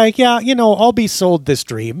 okay, yeah, I'll be sold this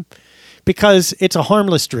dream because it's a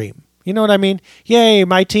harmless dream. You know what I mean? Yay,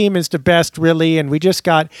 my team is the best, really, and we just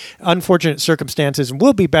got unfortunate circumstances, and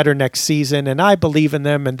we'll be better next season, and I believe in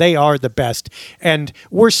them, and they are the best. And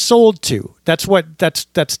we're sold to. That's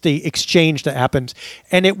the exchange that happens.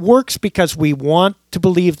 And it works because we want to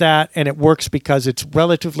believe that, and it works because it's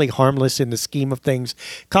relatively harmless in the scheme of things.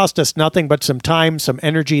 Cost us nothing but some time, some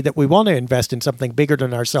energy that we want to invest in something bigger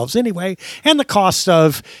than ourselves anyway, and the cost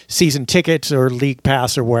of season tickets or league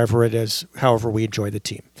pass or wherever it is, however we enjoy the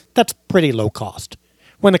team. That's pretty low cost.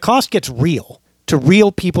 When the cost gets real, to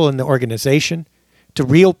real people in the organization, to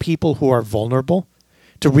real people who are vulnerable,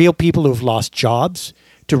 to real people who have lost jobs,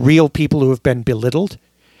 to real people who have been belittled,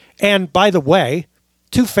 and by the way,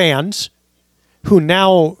 to fans who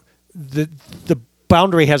now the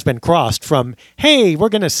boundary has been crossed from, hey, we're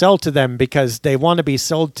going to sell to them because they want to be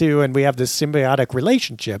sold to and we have this symbiotic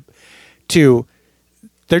relationship, to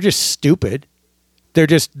they're just stupid.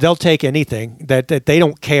 They'll take anything, that they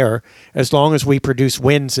don't care as long as we produce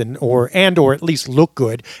wins and or at least look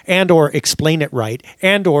good and or explain it right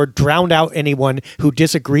and or drown out anyone who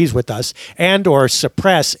disagrees with us and or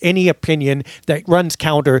suppress any opinion that runs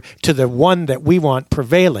counter to the one that we want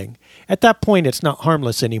prevailing. At that point, it's not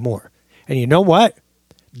harmless anymore. And you know what?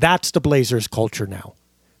 That's the Blazers culture now.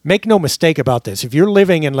 Make no mistake about this. If you're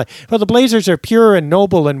living in, the Blazers are pure and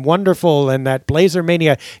noble and wonderful and that Blazer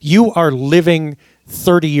mania, you are living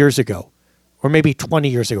 30 years ago or maybe 20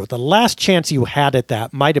 years ago. The last chance you had at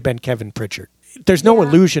that might have been Kevin Pritchard. There's no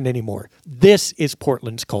illusion anymore. This is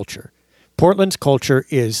Portland's culture. Portland's culture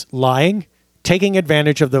is lying, taking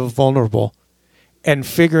advantage of the vulnerable, and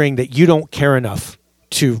figuring that you don't care enough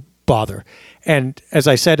to bother. And as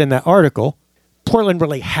I said in that article, Portland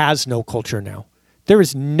really has no culture now. There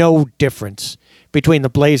is no difference between the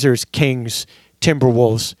Blazers, Kings,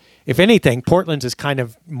 Timberwolves. If anything, Portland's is kind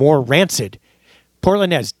of more rancid.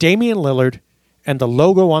 Portland has Damian Lillard and the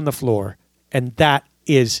logo on the floor, and that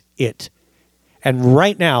is it. And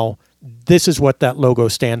right now, this is what that logo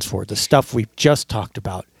stands for, the stuff we've just talked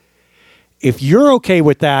about. If you're okay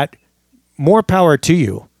with that, more power to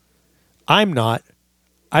you. I'm not.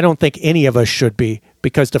 I don't think any of us should be,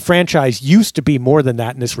 because the franchise used to be more than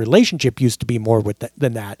that, and this relationship used to be more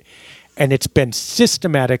than that. And it's been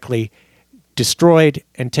systematically destroyed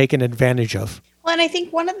and taken advantage of. Well, and I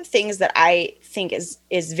think one of the things that I think is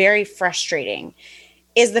very frustrating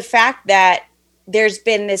is the fact that there's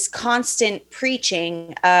been this constant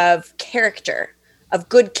preaching of character, of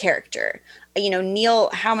good character. Neil,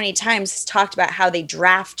 how many times has talked about how they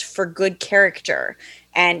draft for good character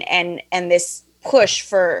and this push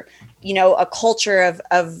for a culture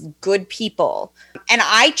of good people. And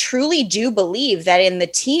I truly do believe that in the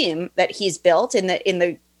team that he's built, in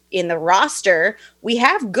the roster, we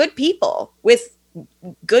have good people with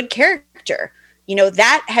good character.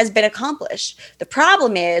 That has been accomplished. The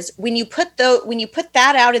problem is when you put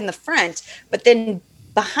that out in the front, but then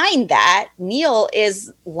behind that, Neil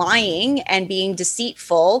is lying and being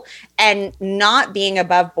deceitful and not being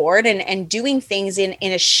above board and doing things in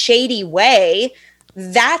a shady way.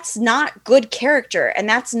 That's not good character, and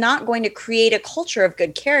that's not going to create a culture of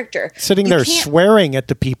good character. Sitting there swearing at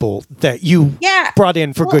the people that you brought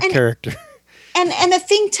in for good character. And the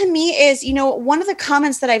thing to me is, one of the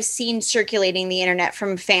comments that I've seen circulating the internet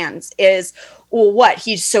from fans is, well, what?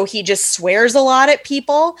 He just swears a lot at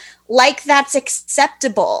people, like that's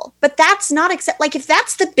acceptable. But that's not like if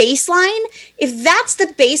that's the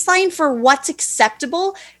baseline for what's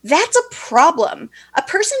acceptable, that's a problem. A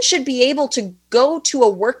person should be able to go to a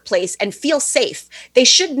workplace and feel safe. They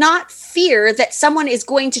should not fear that someone is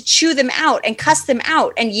going to chew them out and cuss them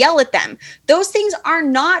out and yell at them. Those things are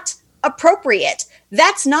not appropriate.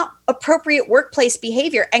 That's not appropriate workplace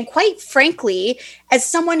behavior. And quite frankly, as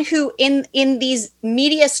someone who in these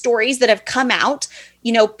media stories that have come out,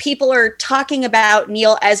 people are talking about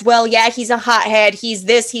Neil as, well, yeah, he's a hothead, he's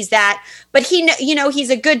this, he's that, but he's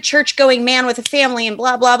a good church going man with a family and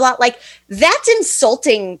blah, blah, blah. Like, that's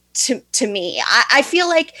insulting to me. I feel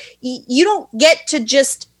like you don't get to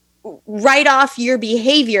just write off your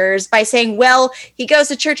behaviors by saying, well, he goes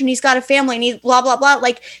to church and he's got a family and he's blah, blah, blah.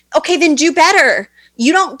 Like, okay, then do better.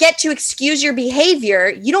 You don't get to excuse your behavior.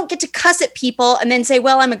 You don't get to cuss at people and then say,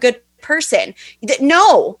 well, I'm a good person.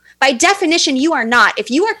 No, by definition, you are not.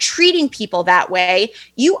 If you are treating people that way,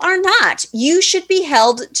 you are not. You should be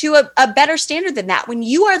held to a better standard than that. When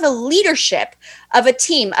you are the leadership of a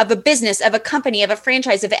team, of a business, of a company, of a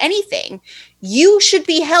franchise, of anything, you should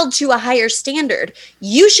be held to a higher standard.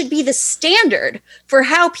 You should be the standard for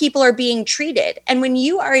how people are being treated. And when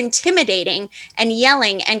you are intimidating and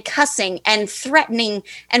yelling and cussing and threatening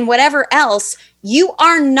and whatever else, you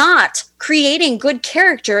are not creating good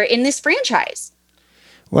character in this franchise.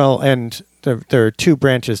 Well, and there are two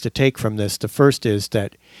branches to take from this. The first is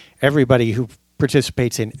that everybody who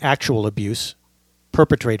participates in actual abuse,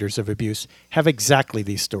 perpetrators of abuse, have exactly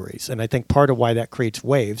these stories. And I think part of why that creates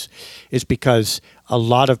waves is because a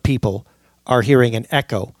lot of people are hearing an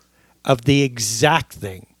echo of the exact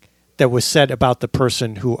thing that was said about the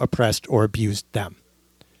person who oppressed or abused them.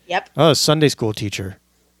 Yep. Oh, Sunday school teacher.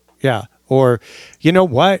 Yeah. Or, you know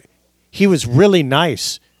what? He was really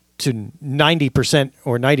nice to 90%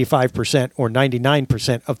 or 95% or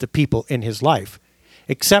 99% of the people in his life,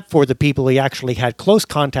 except for the people he actually had close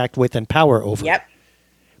contact with and power over. Yep.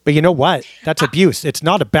 But you know what? That's abuse. It's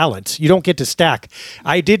not a balance. You don't get to stack.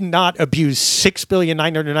 I did not abuse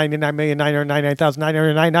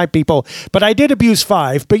 6,999,999,999 people, but I did abuse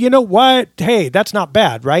 5. But you know what? Hey, that's not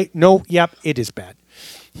bad, right? No, yep, it is bad.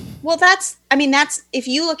 Well, that's, if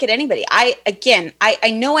you look at anybody, I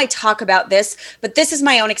know I talk about this, but this is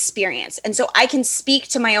my own experience. And so I can speak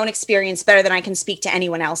to my own experience better than I can speak to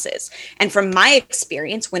anyone else's. And from my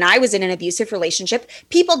experience, when I was in an abusive relationship,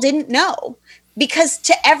 people didn't know because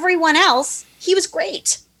to everyone else, he was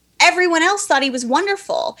great. Everyone else thought he was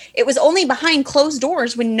wonderful. It was only behind closed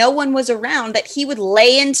doors when no one was around that he would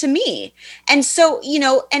lay into me. And so,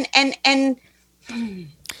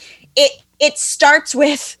 it starts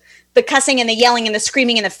with the cussing and the yelling and the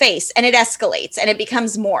screaming in the face, and it escalates and it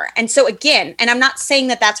becomes more. And so again, and I'm not saying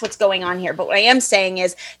that that's what's going on here, but what I am saying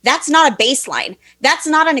is that's not a baseline. That's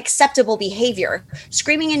not an acceptable behavior.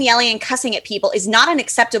 Screaming and yelling and cussing at people is not an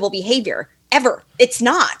acceptable behavior ever. It's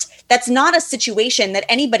not. That's not a situation that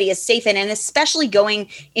anybody is safe in. And especially going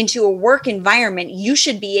into a work environment, you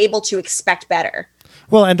should be able to expect better.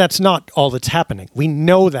 Well, and that's not all that's happening. We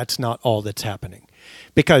know that's not all that's happening.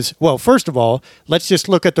 Because, well, first of all, let's just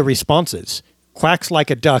look at the responses. Quacks like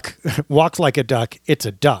a duck, walks like a duck, it's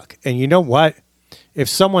a duck. And you know what? If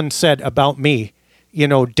someone said about me,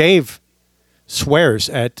 Dave swears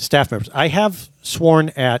at staff members. I have sworn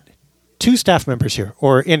at 2 staff members here,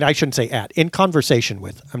 in conversation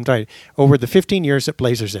with. I'm trying, over the 15 years at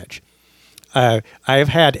Blazers Edge. I have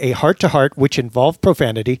had a heart-to-heart which involved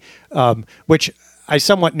profanity, which I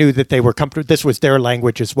somewhat knew that they were comfortable. This was their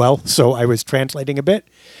language as well, so I was translating a bit.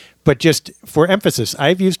 But just for emphasis,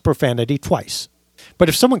 I've used profanity twice. But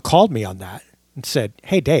if someone called me on that and said,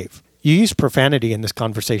 hey, Dave, you used profanity in this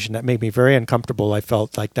conversation that made me very uncomfortable. I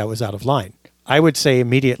felt like that was out of line. I would say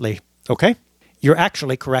immediately, okay, you're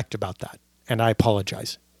actually correct about that, and I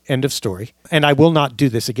apologize. End of story. And I will not do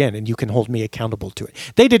this again, and you can hold me accountable to it.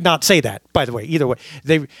 They did not say that, by the way, either way.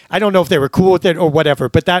 I don't know if they were cool with it or whatever,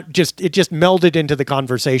 but it just melded into the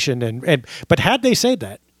conversation. But had they said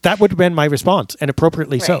that, that would have been my response, and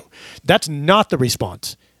appropriately so. That's not the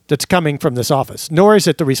response that's coming from this office, nor is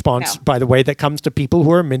it the response, by the way, that comes to people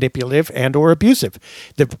who are manipulative and or abusive.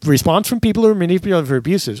 The response from people who are manipulative or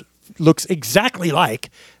abusive looks exactly like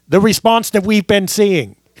the response that we've been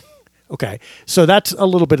seeing. Okay, so that's a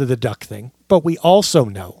little bit of the duck thing. But we also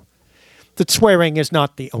know that swearing is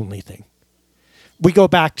not the only thing. We go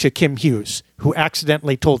back to Kim Hughes, who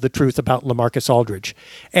accidentally told the truth about LaMarcus Aldridge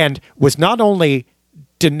and was not only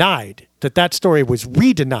denied, that story was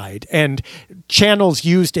re-denied, and channels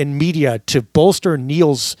used in media to bolster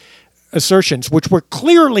Neil's assertions, which were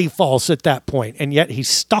clearly false at that point, and yet he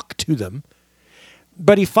stuck to them.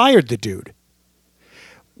 But he fired the dude.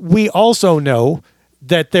 We also know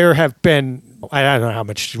that there have been, I don't know how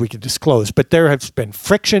much we can disclose, but there has been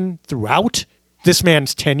friction throughout this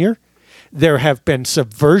man's tenure. There have been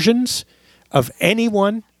subversions of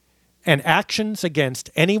anyone and actions against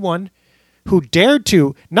anyone who dared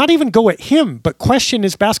to not even go at him, but question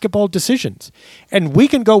his basketball decisions. And we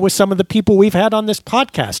can go with some of the people we've had on this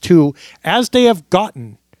podcast who, as they have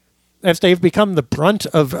become the brunt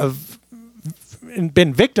of and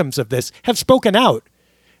been victims of this, have spoken out.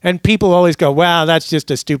 And people always go, wow, that's just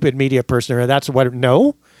a stupid media person, or that's what.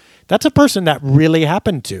 No, that's a person that really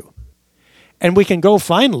happened to. And we can go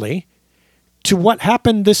finally to what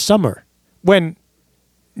happened this summer when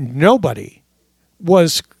nobody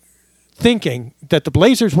was thinking that the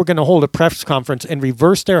Blazers were going to hold a press conference and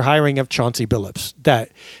reverse their hiring of Chauncey Billups.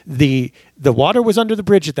 That the water was under the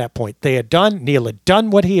bridge at that point. Neil had done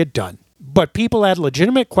what he had done. But people had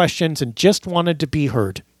legitimate questions and just wanted to be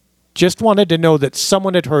heard. Just wanted to know that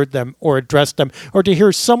someone had heard them or addressed them, or to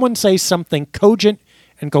hear someone say something cogent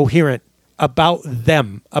and coherent about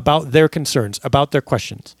them, about their concerns, about their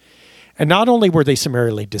questions. And not only were they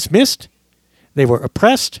summarily dismissed, they were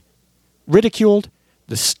oppressed, ridiculed.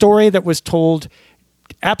 The story that was told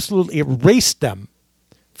absolutely erased them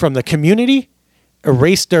from the community,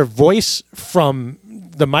 erased their voice from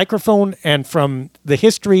the microphone and from the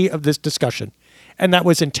history of this discussion. And that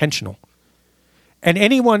was intentional. And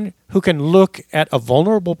anyone who can look at a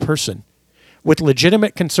vulnerable person with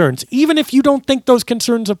legitimate concerns, even if you don't think those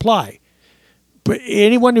concerns apply, but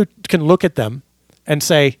anyone who can look at them and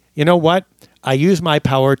say, you know what, I use my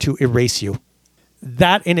power to erase you.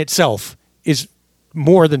 That in itself is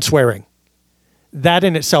more than swearing. That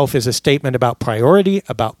in itself is a statement about priority,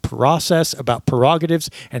 about process, about prerogatives,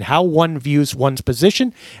 and how one views one's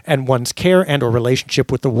position and one's care and or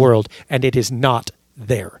relationship with the world, and it is not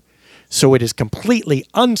there. So it is completely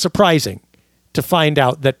unsurprising to find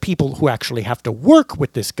out that people who actually have to work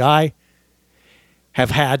with this guy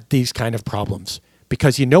have had these kind of problems.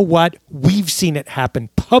 Because you know what? We've seen it happen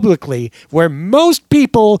publicly where most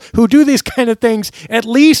people who do these kind of things at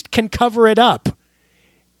least can cover it up.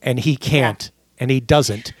 And he can't, and he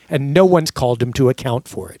doesn't, and no one's called him to account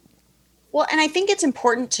for it. Well, and I think it's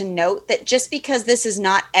important to note that just because this is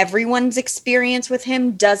not everyone's experience with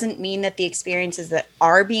him doesn't mean that the experiences that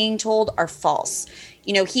are being told are false.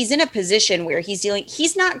 You know, he's in a position where he's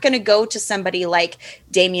not going to go to somebody like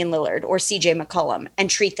Damian Lillard or CJ McCollum and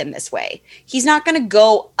treat them this way. He's not going to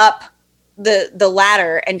go up the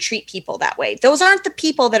ladder and treat people that way. Those aren't the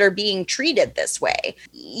people that are being treated this way.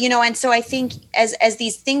 You know, and so I think as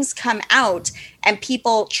these things come out and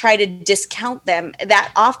people try to discount them,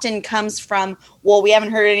 that often comes from, well, we haven't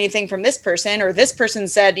heard anything from this person, or this person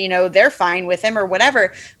said, you know, they're fine with him or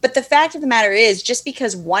whatever. But the fact of the matter is, just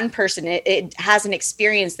because one person it hasn't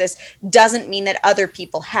experienced this doesn't mean that other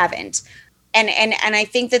people haven't. And I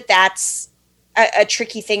think that that's a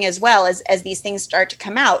tricky thing as well, as these things start to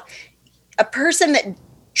come out. A person that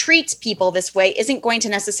treats people this way isn't going to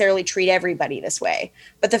necessarily treat everybody this way.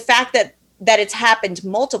 But the fact that it's happened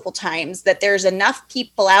multiple times, that there's enough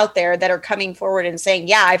people out there that are coming forward and saying,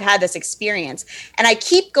 yeah, I've had this experience. And I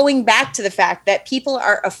keep going back to the fact that people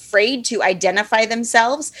are afraid to identify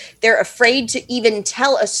themselves. They're afraid to even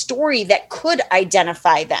tell a story that could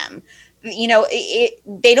identify them. You know,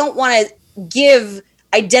 they don't want to give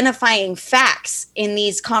identifying facts in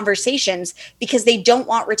these conversations because they don't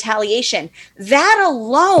want retaliation. That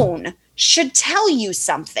alone should tell you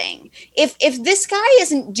something. If this guy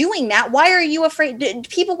isn't doing that, why are you afraid?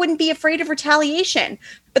 People wouldn't be afraid of retaliation.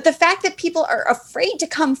 But the fact that people are afraid to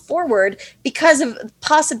come forward because of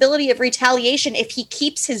possibility of retaliation if he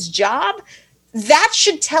keeps his job, that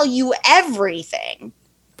should tell you everything.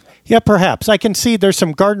 Yeah, perhaps. I can see there's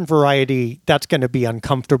some garden variety that's going to be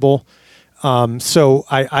uncomfortable. So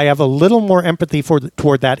I have a little more empathy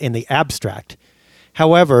toward that in the abstract.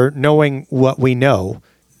 However, knowing what we know,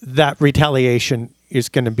 that retaliation is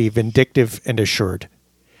going to be vindictive and assured.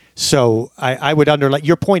 So I would underline,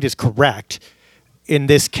 your point is correct. In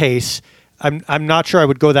this case, I'm not sure I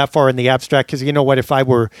would go that far in the abstract, because you know what, if I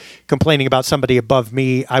were complaining about somebody above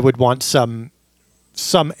me, I would want I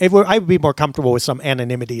would be more comfortable with some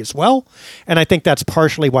anonymity as well. And I think that's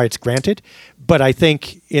partially why it's granted. But I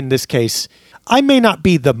think in this case, I may not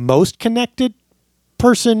be the most connected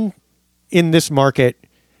person in this market,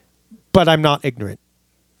 but I'm not ignorant.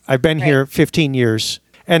 I've been here 15 years,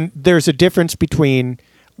 and there's a difference between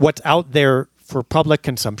what's out there for public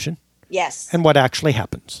consumption and what actually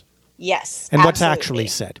happens. Yes. And what's actually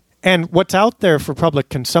said. And what's out there for public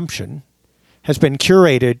consumption has been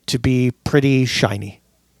curated to be pretty shiny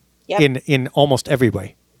in almost every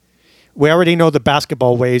way. We already know the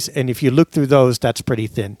basketball ways, and if you look through those, that's pretty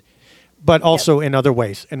thin. But also in other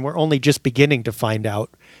ways. And we're only just beginning to find out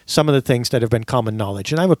some of the things that have been common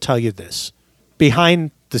knowledge. And I will tell you this.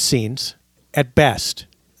 Behind the scenes, at best,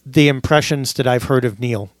 the impressions that I've heard of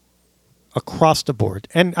Neil across the board,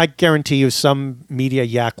 and I guarantee you some media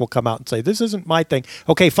yak will come out and say, this isn't my thing.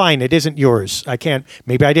 Okay, fine, it isn't yours.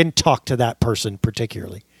 Maybe I didn't talk to that person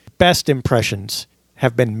particularly. Best impressions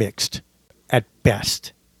have been mixed. At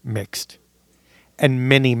best, mixed. And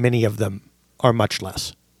many, many of them are much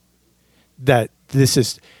less.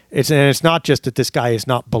 It's not just that this guy is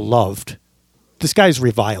not beloved. This guy is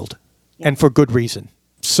reviled, and for good reason.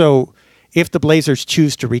 So if the Blazers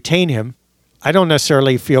choose to retain him, I don't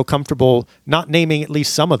necessarily feel comfortable not naming at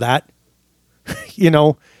least some of that.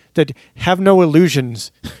 That have no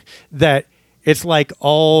illusions that it's like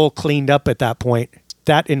all cleaned up at that point.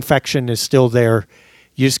 That infection is still there.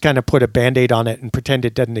 You just kind of put a Band-Aid on it and pretend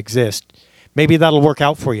it doesn't exist. Maybe that'll work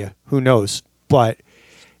out for you. Who knows? But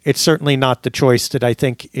it's certainly not the choice that I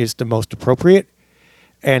think is the most appropriate.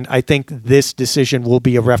 And I think this decision will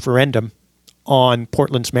be a referendum on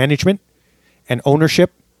Portland's management and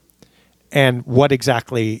ownership, and what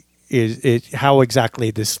exactly how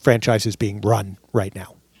exactly this franchise is being run right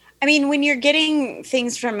now. I mean, when you're getting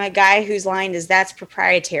things from a guy whose line is that's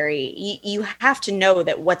proprietary, you have to know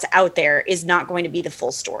that what's out there is not going to be the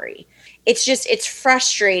full story. It's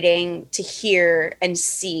frustrating to hear and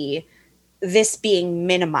see this being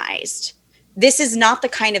minimized. This is not the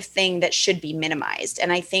kind of thing that should be minimized.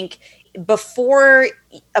 And I think before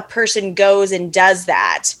a person goes and does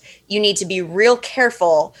that, you need to be real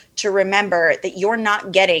careful to remember that you're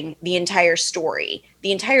not getting the entire story.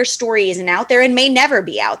 The entire story isn't out there and may never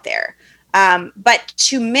be out there. But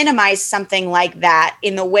to minimize something like that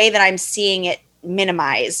in the way that I'm seeing it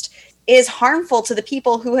minimized is harmful to the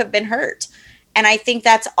people who have been hurt. And I think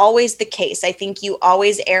that's always the case. I think you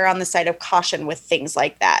always err on the side of caution with things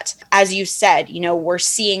like that. As you said, we're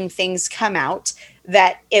seeing things come out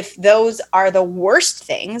that if those are the worst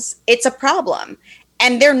things, it's a problem.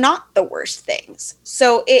 And they're not the worst things.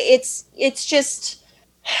 So it's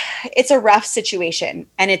a rough situation,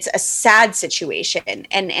 and it's a sad situation.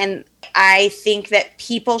 And I think that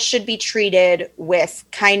people should be treated with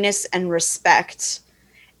kindness and respect.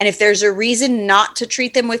 And if there's a reason not to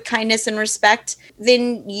treat them with kindness and respect,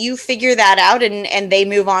 then you figure that out and they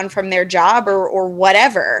move on from their job or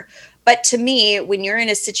whatever. But to me, when you're in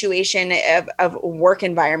a situation of work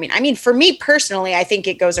environment, I mean, for me personally, I think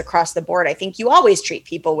it goes across the board. I think you always treat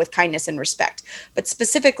people with kindness and respect. But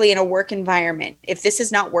specifically in a work environment, if this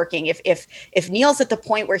is not working, if Neil's at the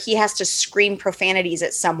point where he has to scream profanities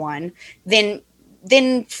at someone, then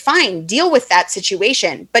fine, deal with that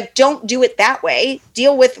situation, but don't do it that way.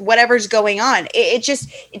 Deal with whatever's going on.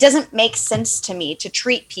 It doesn't make sense to me to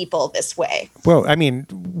treat people this way. Well, I mean,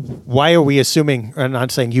 why are we assuming, I'm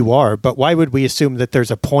not saying you are, but why would we assume that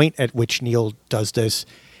there's a point at which Neil does this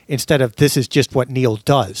instead of this is just what Neil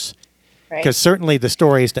does? Because Right. certainly the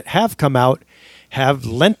stories that have come out have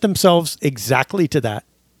lent themselves exactly to that.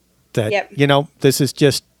 Yep. This is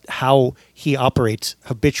just how he operates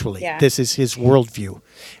habitually. Yeah. This is his worldview.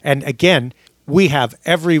 And again, we have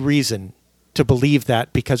every reason to believe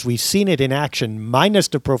that because we've seen it in action, minus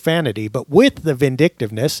the profanity, but with the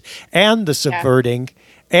vindictiveness and the subverting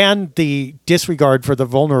and the disregard for the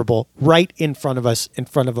vulnerable right in front of us, in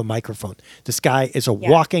front of a microphone. This guy is a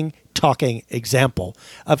walking, talking example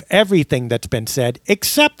of everything that's been said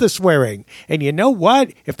except the swearing. And you know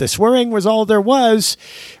what? If the swearing was all there was,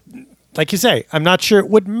 like you say, I'm not sure it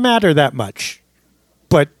would matter that much,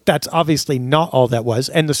 but that's obviously not all that was.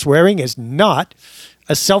 And the swearing is not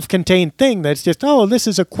a self-contained thing that's just, oh, this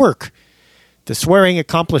is a quirk. The swearing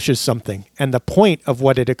accomplishes something, and the point of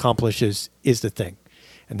what it accomplishes is the thing.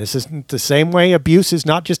 And this isn't the same way abuse is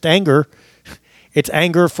not just anger. It's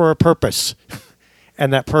anger for a purpose.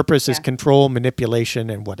 And that purpose is control, manipulation,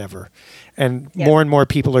 and whatever. And more and more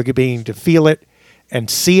people are beginning to feel it and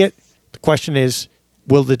see it. The question is,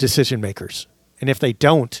 will the decision makers? And if they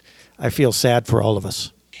don't, I feel sad for all of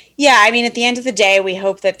us. Yeah, I mean, at the end of the day, we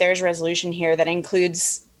hope that there's resolution here that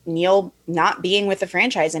includes Neil not being with the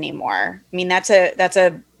franchise anymore. I mean, that's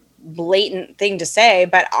a blatant thing to say,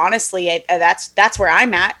 but honestly, that's where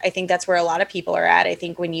I'm at. I think that's where a lot of people are at. I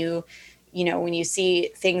think when you see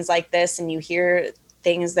things like this and you hear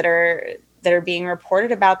things that are being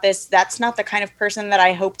reported about this, that's not the kind of person that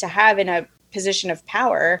I hope to have in a position of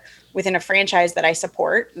power within a franchise that I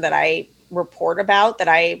support, that I report about, that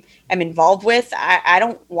I am involved with. I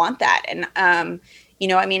don't want that. And, I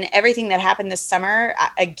mean, everything that happened this summer,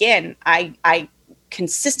 I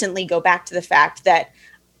consistently go back to the fact that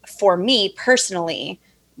for me personally,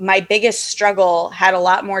 my biggest struggle had a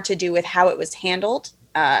lot more to do with how it was handled,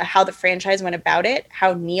 how the franchise went about it,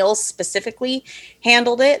 how Neil specifically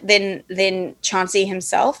handled it than Chauncey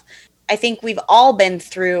himself. I think we've all been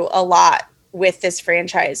through a lot with this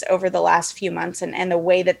franchise over the last few months, and the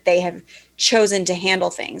way that they have chosen to handle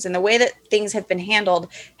things and the way that things have been handled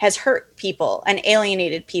has hurt people and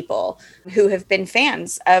alienated people who have been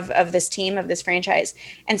fans of this team, of this franchise.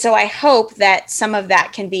 And so I hope that some of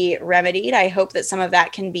that can be remedied. I hope that some of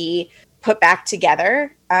that can be put back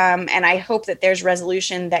together. And I hope that there's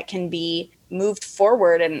resolution that can be moved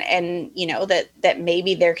forward and that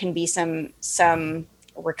maybe there can be some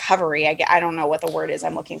recovery. I don't know what the word is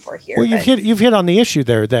I'm looking for here. Well, you've hit on the issue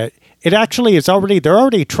there that it actually is they're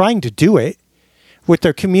already trying to do it with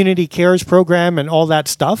their community cares program and all that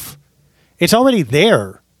stuff. It's already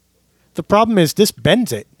there. The problem is this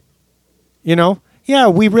bends it. Yeah,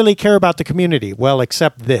 we really care about the community. Well,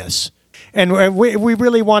 except this. And we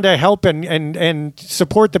really want to help and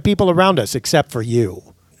support the people around us, except for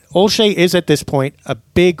you. Olshey is at this point a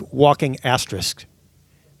big walking asterisk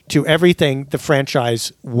to everything the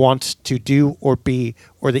franchise wants to do or be,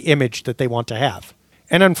 or the image that they want to have.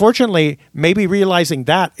 And unfortunately, maybe realizing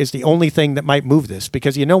that is the only thing that might move this,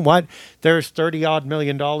 because you know what? There's $30-odd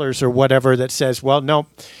million or whatever that says, well, no,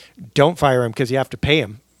 don't fire him because you have to pay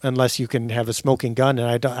him unless you can have a smoking gun.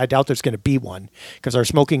 And I doubt there's going to be one, because our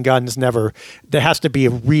smoking guns there has to be a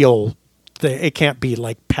real, it can't be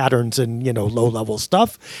like patterns and, low-level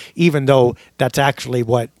stuff, even though that's actually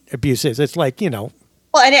what abuse is. It's like, Well,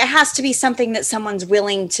 and it has to be something that someone's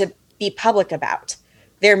willing to be public about.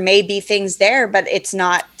 There may be things there, but it's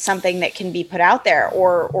not something that can be put out there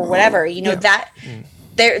or whatever.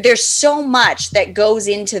 There's so much that goes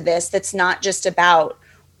into this that's not just about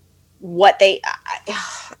what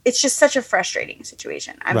it's just such a frustrating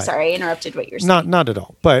situation. I'm right. Sorry, I interrupted what you're saying. Not at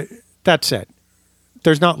all. But that said,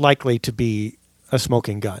 there's not likely to be a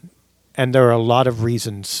smoking gun. And there are a lot of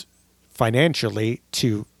reasons financially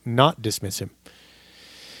to not dismiss him.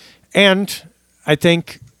 And I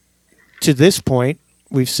think to this point,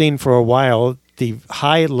 we've seen for a while the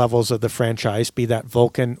high levels of the franchise, be that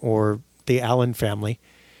Vulcan or the Allen family,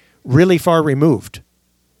 really far removed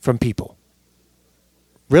from people.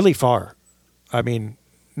 Really far. I mean,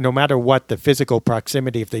 no matter what the physical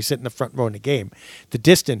proximity, if they sit in the front row in a game, the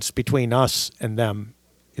distance between us and them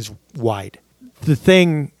is wide. The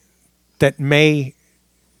thing that may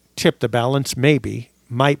tip the balance might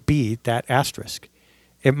be that asterisk.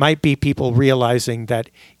 It might be people realizing that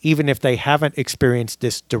even if they haven't experienced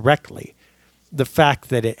this directly, the fact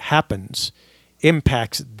that it happens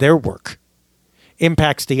impacts their work,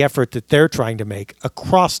 impacts the effort that they're trying to make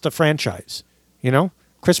across the franchise.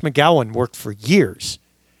 Chris McGowan worked for years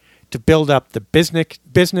to build up the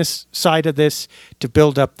business side of this, to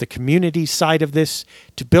build up the community side of this,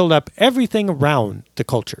 to build up everything around the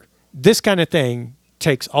culture. This kind of thing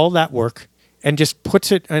takes all that work and just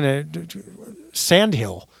puts it in a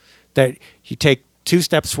sandhill that you take 2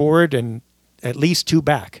 steps forward and at least 2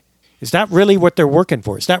 back. Is that really what they're working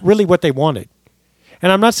for? Is that really what they wanted?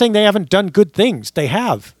 And I'm not saying they haven't done good things. They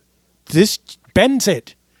have. This bends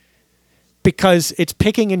it because it's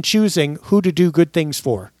picking and choosing who to do good things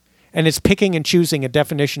for. And it's picking and choosing a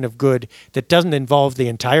definition of good that doesn't involve the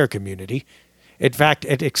entire community. In fact,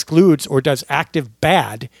 it excludes or does active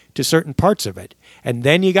bad to certain parts of it. And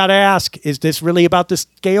then you got to ask, is this really about the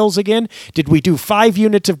scales again? Did we do 5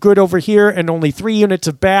 units of good over here and only 3 units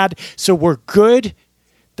of bad, so we're good?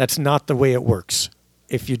 That's not the way it works.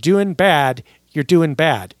 If you're doing bad, you're doing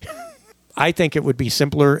bad. I think it would be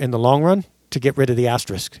simpler in the long run to get rid of the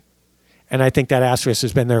asterisk. And I think that asterisk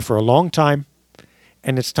has been there for a long time,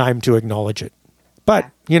 and it's time to acknowledge it. But,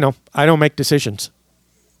 I don't make decisions.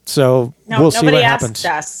 So we'll see what happens.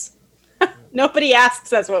 Nobody asks us. Nobody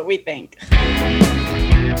asks us what we think.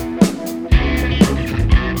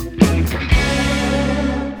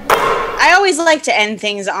 always like to end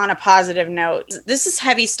things on a positive note. This is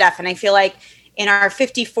heavy stuff, and I feel like in our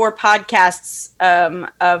 54 podcasts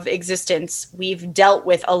of existence, we've dealt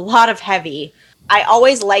with a lot of heavy. I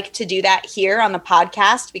always like to do that here on the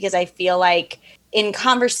podcast because I feel like in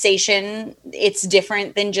conversation, it's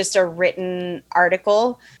different than just a written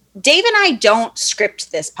article. Dave and I don't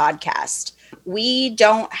script this podcast. We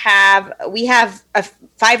have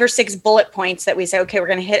 5 or 6 bullet points that we say, okay, we're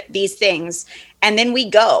going to hit these things. And then we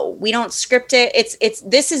go. We don't script it.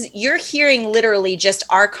 You're hearing literally just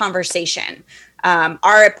our conversation,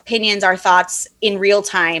 our opinions, our thoughts in real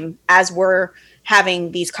time as we're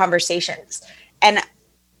having these conversations. And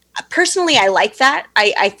personally, I like that.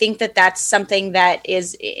 I think that that's something that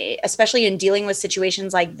is, especially in dealing with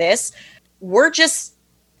situations like this, we're just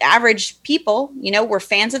average people. We're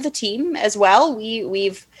fans of the team as well.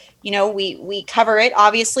 We cover it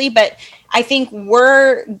obviously, but I think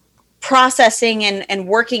we're processing and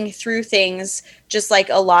working through things just like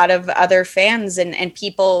a lot of other fans and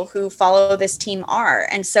people who follow this team are.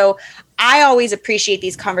 And so I always appreciate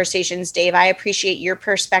these conversations, Dave. I appreciate your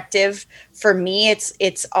perspective. For me,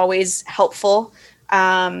 it's always helpful.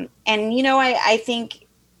 And I think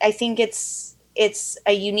it's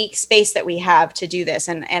a unique space that we have to do this,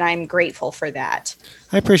 and I'm grateful for that.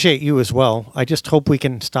 I appreciate you as well. I just hope we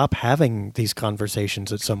can stop having these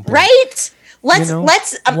conversations at some point. Right? Let's.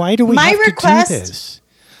 Why do we have to do this?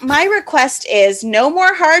 My request is no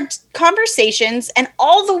more hard conversations and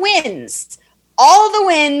all the wins. All the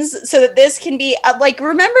wins so that this can be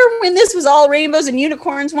remember when this was all rainbows and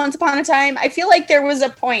unicorns once upon a time? I feel like there was a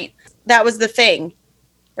point that was the thing,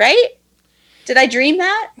 right? Did I dream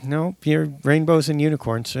that? No, you're rainbows and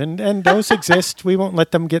unicorns, and those exist. We won't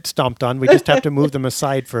let them get stomped on. We just have to move them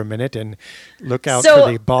aside for a minute and look out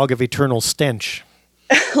for the bog of eternal stench.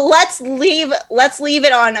 Let's leave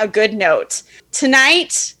it on a good note.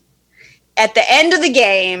 Tonight, at the end of the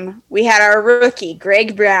game, we had our rookie,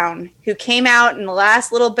 Greg Brown, who came out in the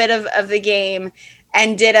last little bit of the game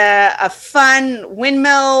and did a fun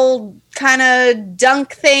windmill kind of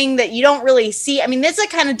dunk thing that you don't really see. I mean, this is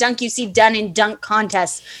the kind of dunk you see done in dunk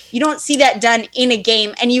contests. You don't see that done in a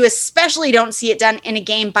game, and you especially don't see it done in a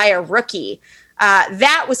game by a rookie.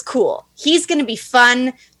 That was cool. He's going to be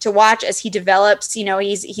fun to watch as he develops.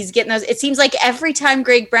 He's getting those. It seems like every time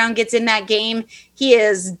Greg Brown gets in that game, he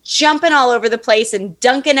is jumping all over the place and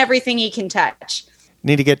dunking everything he can touch.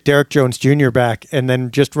 Need to get Derek Jones Jr. back and then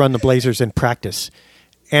just run the Blazers in practice.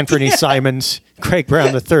 Anthony Simons, Greg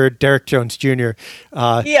Brown III, Derek Jones Jr.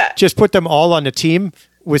 Just put them all on a team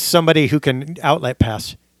with somebody who can outlet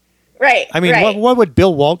pass. Right. I mean, right. What would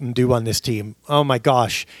Bill Walton do on this team? Oh my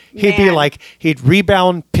gosh. He'd be like, he'd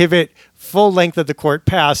rebound, pivot, full length of the court,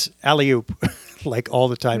 pass, alley-oop, like all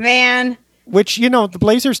the time. Man. Which, the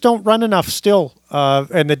Blazers don't run enough still,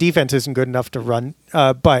 and the defense isn't good enough to run,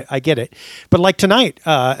 but I get it. But like tonight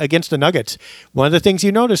against the Nuggets, one of the things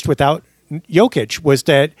you noticed without Jokic was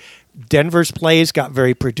that Denver's plays got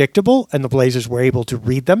very predictable, and the Blazers were able to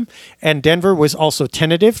read them. And Denver was also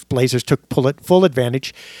tentative. Blazers took full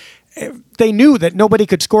advantage. They knew that nobody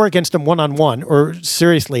could score against them one-on-one or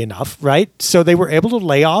seriously enough, right? So they were able to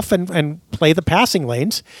lay off and play the passing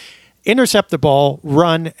lanes, intercept the ball,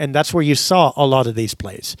 run, and that's where you saw a lot of these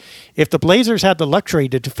plays. If the Blazers had the luxury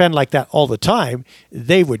to defend like that all the time,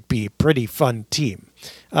 they would be a pretty fun team.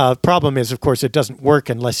 Problem is, of course, it doesn't work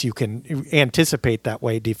unless you can anticipate that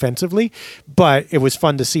way defensively, but it was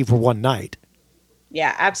fun to see for one night.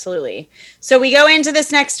 Yeah, absolutely. So we go into this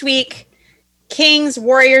next week. Kings,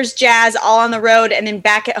 Warriors, Jazz, all on the road, and then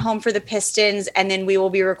back at home for the Pistons, and then we will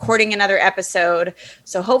be recording another episode.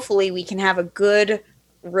 So hopefully we can have a good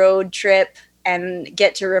road trip and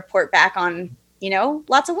get to report back on,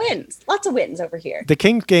 lots of wins over here. The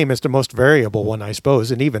Kings game is the most variable one, I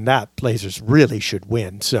suppose, and even that Blazers really should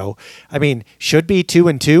win. So, I mean, should be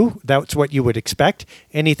 2-2. That's what you would expect.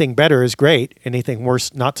 Anything better is great. Anything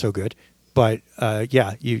worse, not so good. But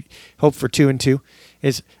you hope for 2-2.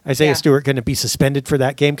 Is Isaiah Stewart going to be suspended for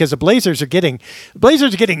that game? Because the Blazers are getting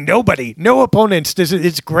nobody, no opponents.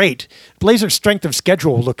 It's great. Blazers' strength of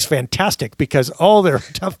schedule looks fantastic because all their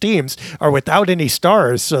tough teams are without any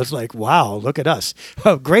stars. So it's like, wow, look at us.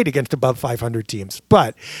 Oh, great against above 500 teams.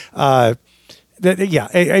 But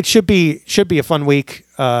it should be a fun week,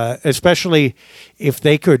 especially if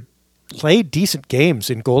they could play decent games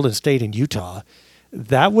in Golden State and Utah.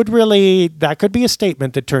 That could be a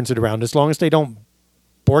statement that turns it around, as long as they don't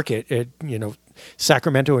bork it at,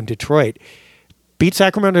 Sacramento and Detroit. Beat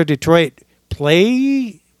Sacramento, Detroit,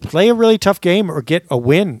 play a really tough game or get a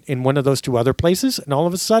win in one of those two other places, and all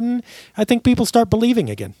of a sudden, I think people start believing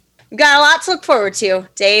again. We've got a lot to look forward to,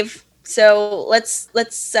 Dave. So let's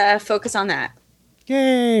focus on that.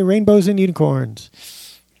 Yay, rainbows and unicorns.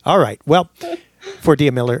 All right. Well, for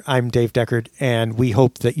Dia Miller, I'm Dave Deckard, and we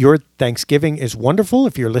hope that your Thanksgiving is wonderful.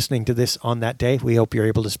 If you're listening to this on that day, we hope you're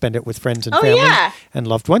able to spend it with friends and family and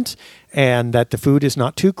loved ones, and that the food is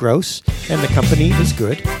not too gross and the company is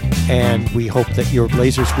good. And we hope that your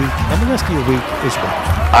Blazers week and the rest of your week is well.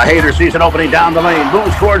 A Hater season opening down the lane,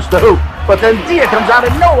 moves towards the hoop, but then Dia comes out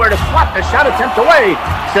of nowhere to swat the shot attempt away,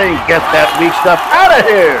 saying, "Get that weak stuff out of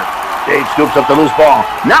here." Dave scoops up the loose ball.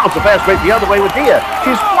 Now it's a fast break the other way with Dia.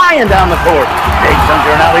 She's flying down the court. Dave sends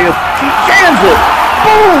her an alley-oop. She jams it.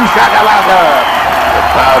 Boom! Shakalaka! The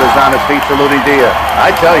crowd is on its feet saluting Dia. I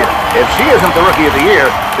tell you, if she isn't the Rookie of the Year,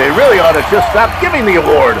 they really ought to just stop giving the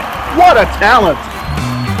award. What a talent!